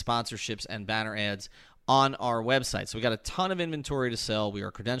selling sponsorships and banner ads on our website. So we got a ton of inventory to sell. We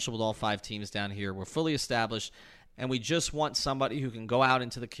are credentialed with all 5 teams down here. We're fully established, and we just want somebody who can go out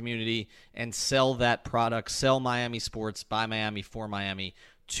into the community and sell that product, sell Miami sports by Miami for Miami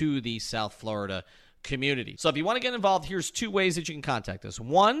to the South Florida community. So if you want to get involved, here's 2 ways that you can contact us.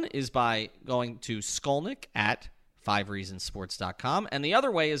 One is by going to Skolnick at 5reasonsports.com, and the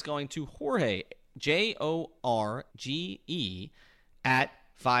other way is going to Jorge, Jorge, at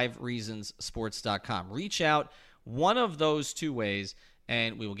 5reasonsports.com. Reach out one of those 2 ways,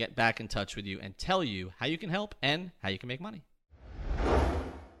 and we will get back in touch with you and tell you how you can help and how you can make money.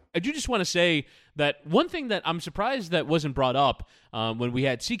 I do just want to say that one thing that I'm surprised that wasn't brought up when we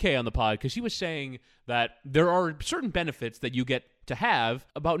had CK on the pod, because he was saying that there are certain benefits that you get to have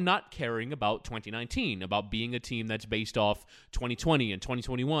about not caring about 2019, about being a team that's based off 2020 and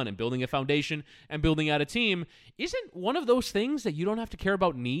 2021 and building a foundation and building out a team. Isn't one of those things that you don't have to care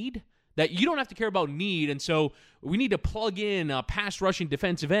about need? That you don't have to care about need, and so we need to plug in a pass rushing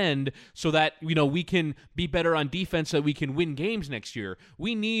defensive end so that we can be better on defense, so that we can win games next year.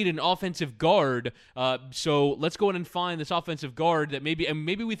 We need an offensive guard, so let's go in and find this offensive guard that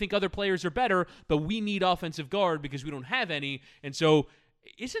maybe we think other players are better, but we need offensive guard because we don't have any, and so.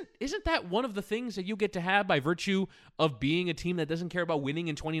 Isn't that one of the things that you get to have by virtue of being a team that doesn't care about winning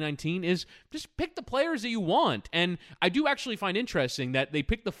in 2019 is just pick the players that you want? And I do actually find interesting that they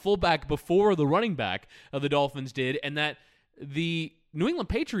picked the fullback before the running back the Dolphins did, and that the New England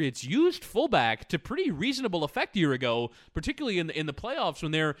Patriots used fullback to pretty reasonable effect a year ago, particularly in the playoffs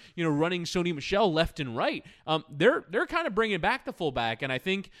when they're running Sony Michel left and right. They're kind of bringing back the fullback, and I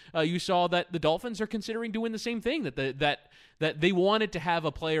think you saw that the Dolphins are considering doing the same thing. That they wanted to have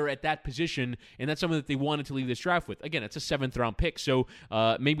a player at that position, and that's something that they wanted to leave this draft with. Again, it's a 7th round pick, so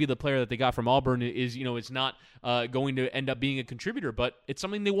maybe the player that they got from Auburn is not going to end up being a contributor, but it's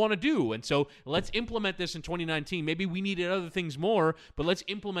something they want to do. And so let's implement this in 2019. Maybe we needed other things more, but let's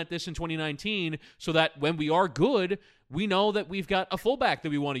implement this in 2019 so that when we are good, we know that we've got a fullback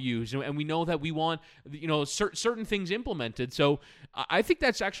that we want to use, and we know that we want certain things implemented. So I think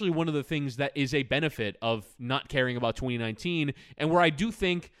that's actually one of the things that is a benefit of not caring about 2019, and where I do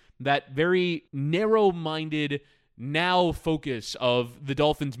think that very narrow-minded now focus of the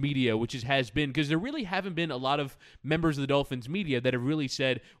Dolphins media, which has been, because there really haven't been a lot of members of the Dolphins media that have really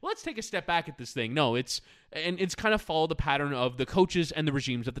said, well, let's take a step back at this thing. No, it's kind of followed the pattern of the coaches and the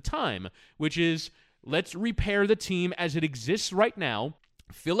regimes at the time, which is, let's repair the team as it exists right now,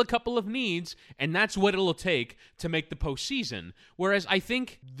 fill a couple of needs, and that's what it'll take to make the postseason. Whereas I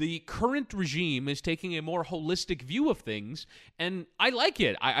think the current regime is taking a more holistic view of things, and I like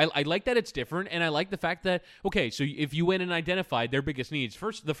it. I like that it's different, and I like the fact that, okay, so if you went and identified their biggest needs,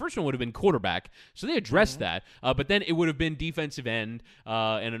 the first one would have been quarterback, so they addressed that, but then it would have been defensive end,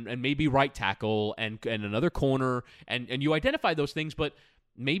 and maybe right tackle, and another corner, and you identify those things, but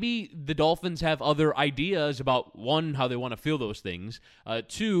maybe the Dolphins have other ideas about, one, how they want to fill those things,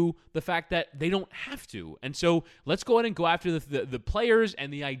 two, the fact that they don't have to. And so let's go ahead and go after the players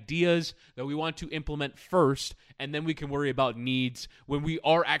and the ideas that we want to implement first, and then we can worry about needs when we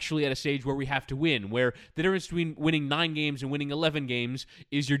are actually at a stage where we have to win, where the difference between winning 9 games and winning 11 games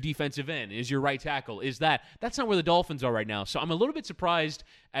is your defensive end, is your right tackle, is that's not where the Dolphins are right now. So I'm a little bit surprised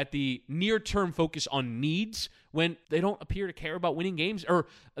at the near-term focus on needs when they don't appear to care about winning games. Or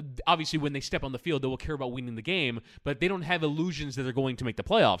obviously when they step on the field, they will care about winning the game, but they don't have illusions that they're going to make the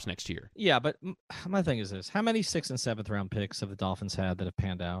playoffs next year. Yeah, but my thing is this. How many 6th and 7th round picks have the Dolphins had that have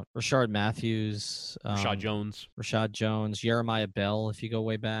panned out? Rashard Matthews. Rashad Jones. Jeremiah Bell, if you go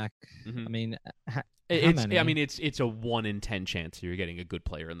way back. Mm-hmm. I mean, it's a 1 in 10 chance you're getting a good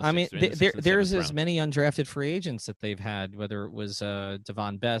player in the there's as round. many undrafted free agents that they've had, whether it was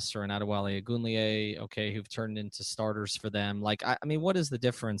Devon Best or an Adewale Ogunleye, who've turned into starters for them. Like, I mean, what is the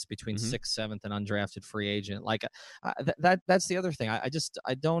difference between 6th, 7th, and undrafted free agent? Like, that's the other thing.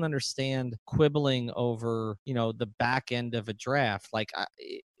 I don't understand quibbling over, the back end of a draft. Like,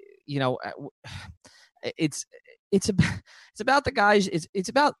 it's about the guys. It's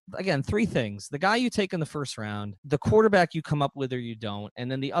about, again, 3 things: the guy you take in the first round, the quarterback you come up with or you don't, and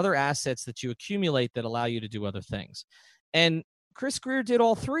then the other assets that you accumulate that allow you to do other things. And Chris Grier did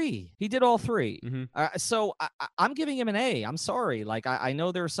all 3. He did all 3. Mm-hmm. So I'm giving him an A. I'm sorry. Like, I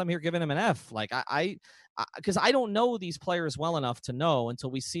know there are some here giving him an F. Like, because I don't know these players well enough to know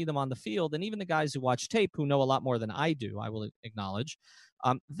until we see them on the field. And even the guys who watch tape, who know a lot more than I do, I will acknowledge,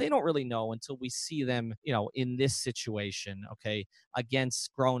 they don't really know until we see them, in this situation,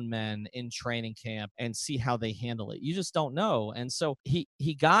 against grown men in training camp, and see how they handle it. You just don't know. And so he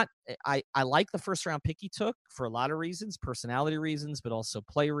got, I like the first round pick he took for a lot of reasons, personality reasons, but also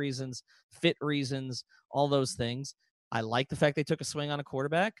play reasons, fit reasons, all those things. I like the fact they took a swing on a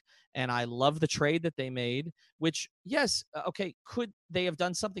quarterback, and I love the trade that they made, which, yes, could they have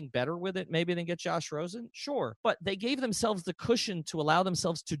done something better with it maybe than get Josh Rosen? Sure. But they gave themselves the cushion to allow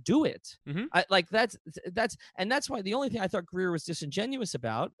themselves to do it. Mm-hmm. That's why the only thing I thought Grier was disingenuous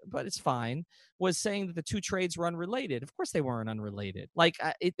about, but it's fine, was saying that the 2 trades were unrelated. Of course they weren't unrelated. Like,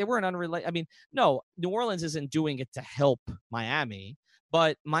 they weren't unrelated. I mean, no, New Orleans isn't doing it to help Miami.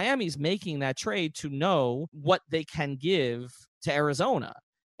 But Miami's making that trade to know what they can give to Arizona.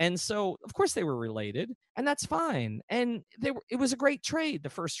 And so, of course, they were related, and that's fine. And it was a great trade, the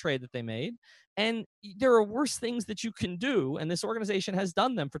first trade that they made. And there are worse things that you can do, and this organization has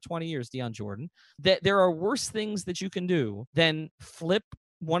done them for 20 years, Deion Jordan, that there are worse things that you can do than flip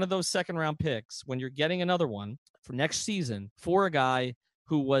one of those second-round picks when you're getting another one for next season for a guy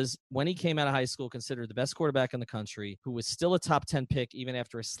who was, when he came out of high school, considered the best quarterback in the country, who was still a top 10 pick even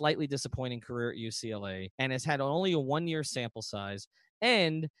after a slightly disappointing career at UCLA, and has had only a 1-year sample size.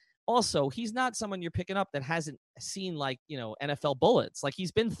 And also, he's not someone you're picking up that hasn't seen, like, NFL bullets. Like,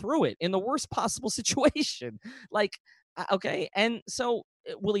 he's been through it in the worst possible situation. Like, okay. And so,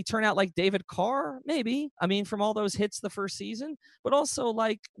 will he turn out like David Carr? Maybe. I mean, from all those hits the first season. But also,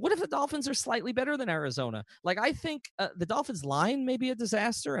 like, what if the Dolphins are slightly better than Arizona? Like, I think the Dolphins line may be a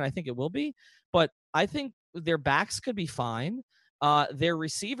disaster, and I think it will be. But I think their backs could be fine. Their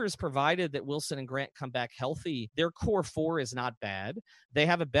receivers, provided that Wilson and Grant come back healthy, their core 4 is not bad. They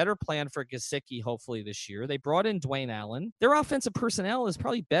have a better plan for Gesicki, hopefully, this year. They brought in Dwayne Allen. Their offensive personnel is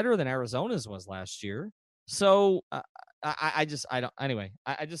probably better than Arizona's was last year. So I'm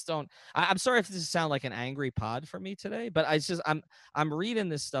sorry if this sounds like an angry pod for me today, but I'm reading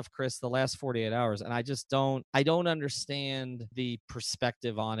this stuff, Chris, the last 48 hours, and I don't understand the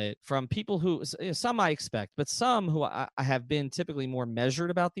perspective on it from people who, some I expect, but some who I have been typically more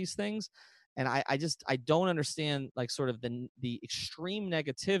measured about these things. And I don't understand, like, sort of the extreme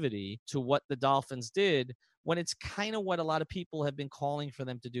negativity to what the Dolphins did when it's kind of what a lot of people have been calling for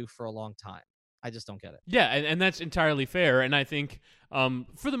them to do for a long time. I just don't get it. Yeah, and that's entirely fair. And I think,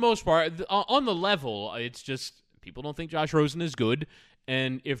 for the most part, on the level, it's just people don't think Josh Rosen is good.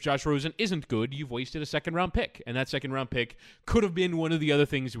 And if Josh Rosen isn't good, you've wasted a second-round pick. And that second-round pick could have been one of the other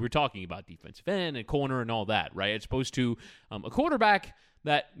things we were talking about, defensive end and corner and all that, right? As opposed to a quarterback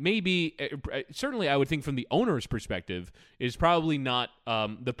that maybe, certainly I would think from the owner's perspective, is probably not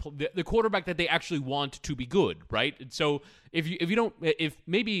the quarterback that they actually want to be good, right? And so if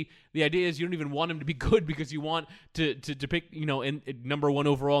maybe the idea is you don't even want him to be good because you want to pick, in number 1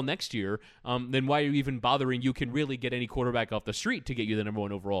 overall next year, then why are you even bothering? You can really get any quarterback off the street to get you the number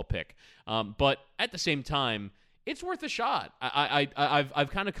 1 overall pick. But at the same time, it's worth a shot.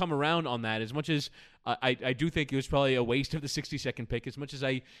 I've kind of come around on that, as much as I do think it was probably a waste of the 62nd pick, as much as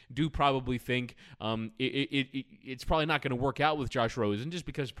I do probably think it's probably not going to work out with Josh Rosen just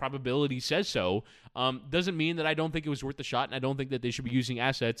because probability says so. Doesn't mean that I don't think it was worth the shot, and I don't think that they should be using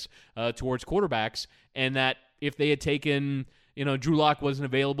assets towards quarterbacks, and that if they had taken, Drew Lock wasn't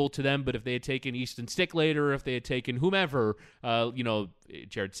available to them, but if they had taken Easton Stick later, if they had taken whomever,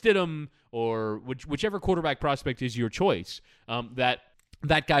 Jared Stidham, or whichever quarterback prospect is your choice, that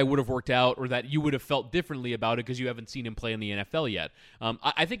that guy would have worked out or that you would have felt differently about it because you haven't seen him play in the NFL yet.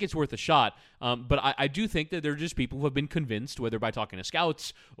 I think it's worth a shot, but I do think that there are just people who have been convinced, whether by talking to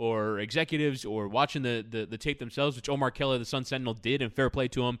scouts or executives or watching the tape themselves, which Omar Kelly, the Sun Sentinel, did, and fair play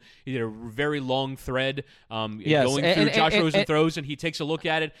to him. He did a very long thread going through Josh Rosen throws, and he takes a look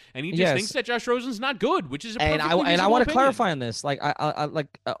at it, and he just thinks that Josh Rosen's not good, which is a perfectly reasonable opinion. I want to clarify on this.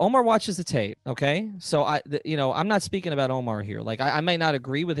 Omar watches the tape, okay? So I'm not speaking about Omar here. I may not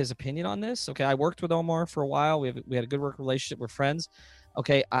agree with his opinion on this. Okay, I worked with Omar for a while. We had a good work relationship. We're friends.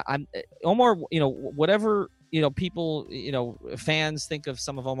 Okay, I'm Omar. Whatever people, fans think of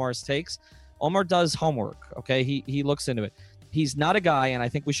some of Omar's takes. Omar does homework. Okay, he looks into it. He's not a guy, and I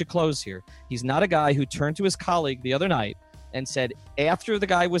think we should close here. He's not a guy who turned to his colleague the other night and said, after the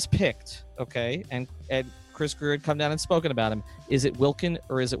guy was picked, okay, and Chris Grier had come down and spoken about him, is it Wilkin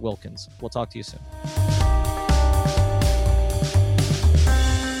or is it Wilkins? We'll talk to you soon.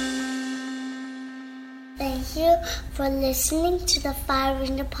 Thank you for listening to the Fire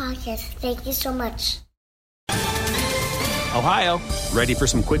Ringer Podcast. Thank you so much. Ohio, ready for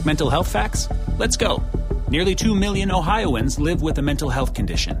some quick mental health facts? Let's go. Nearly 2 million Ohioans live with a mental health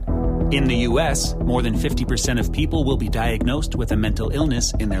condition. In the U.S., more than 50% of people will be diagnosed with a mental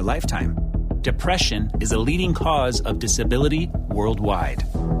illness in their lifetime. Depression is a leading cause of disability worldwide.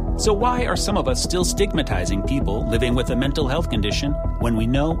 So why are some of us still stigmatizing people living with a mental health condition when we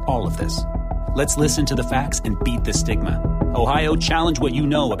know all of this? Let's listen to the facts and beat the stigma. Ohio, challenge what you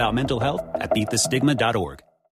know about mental health at beatthestigma.org.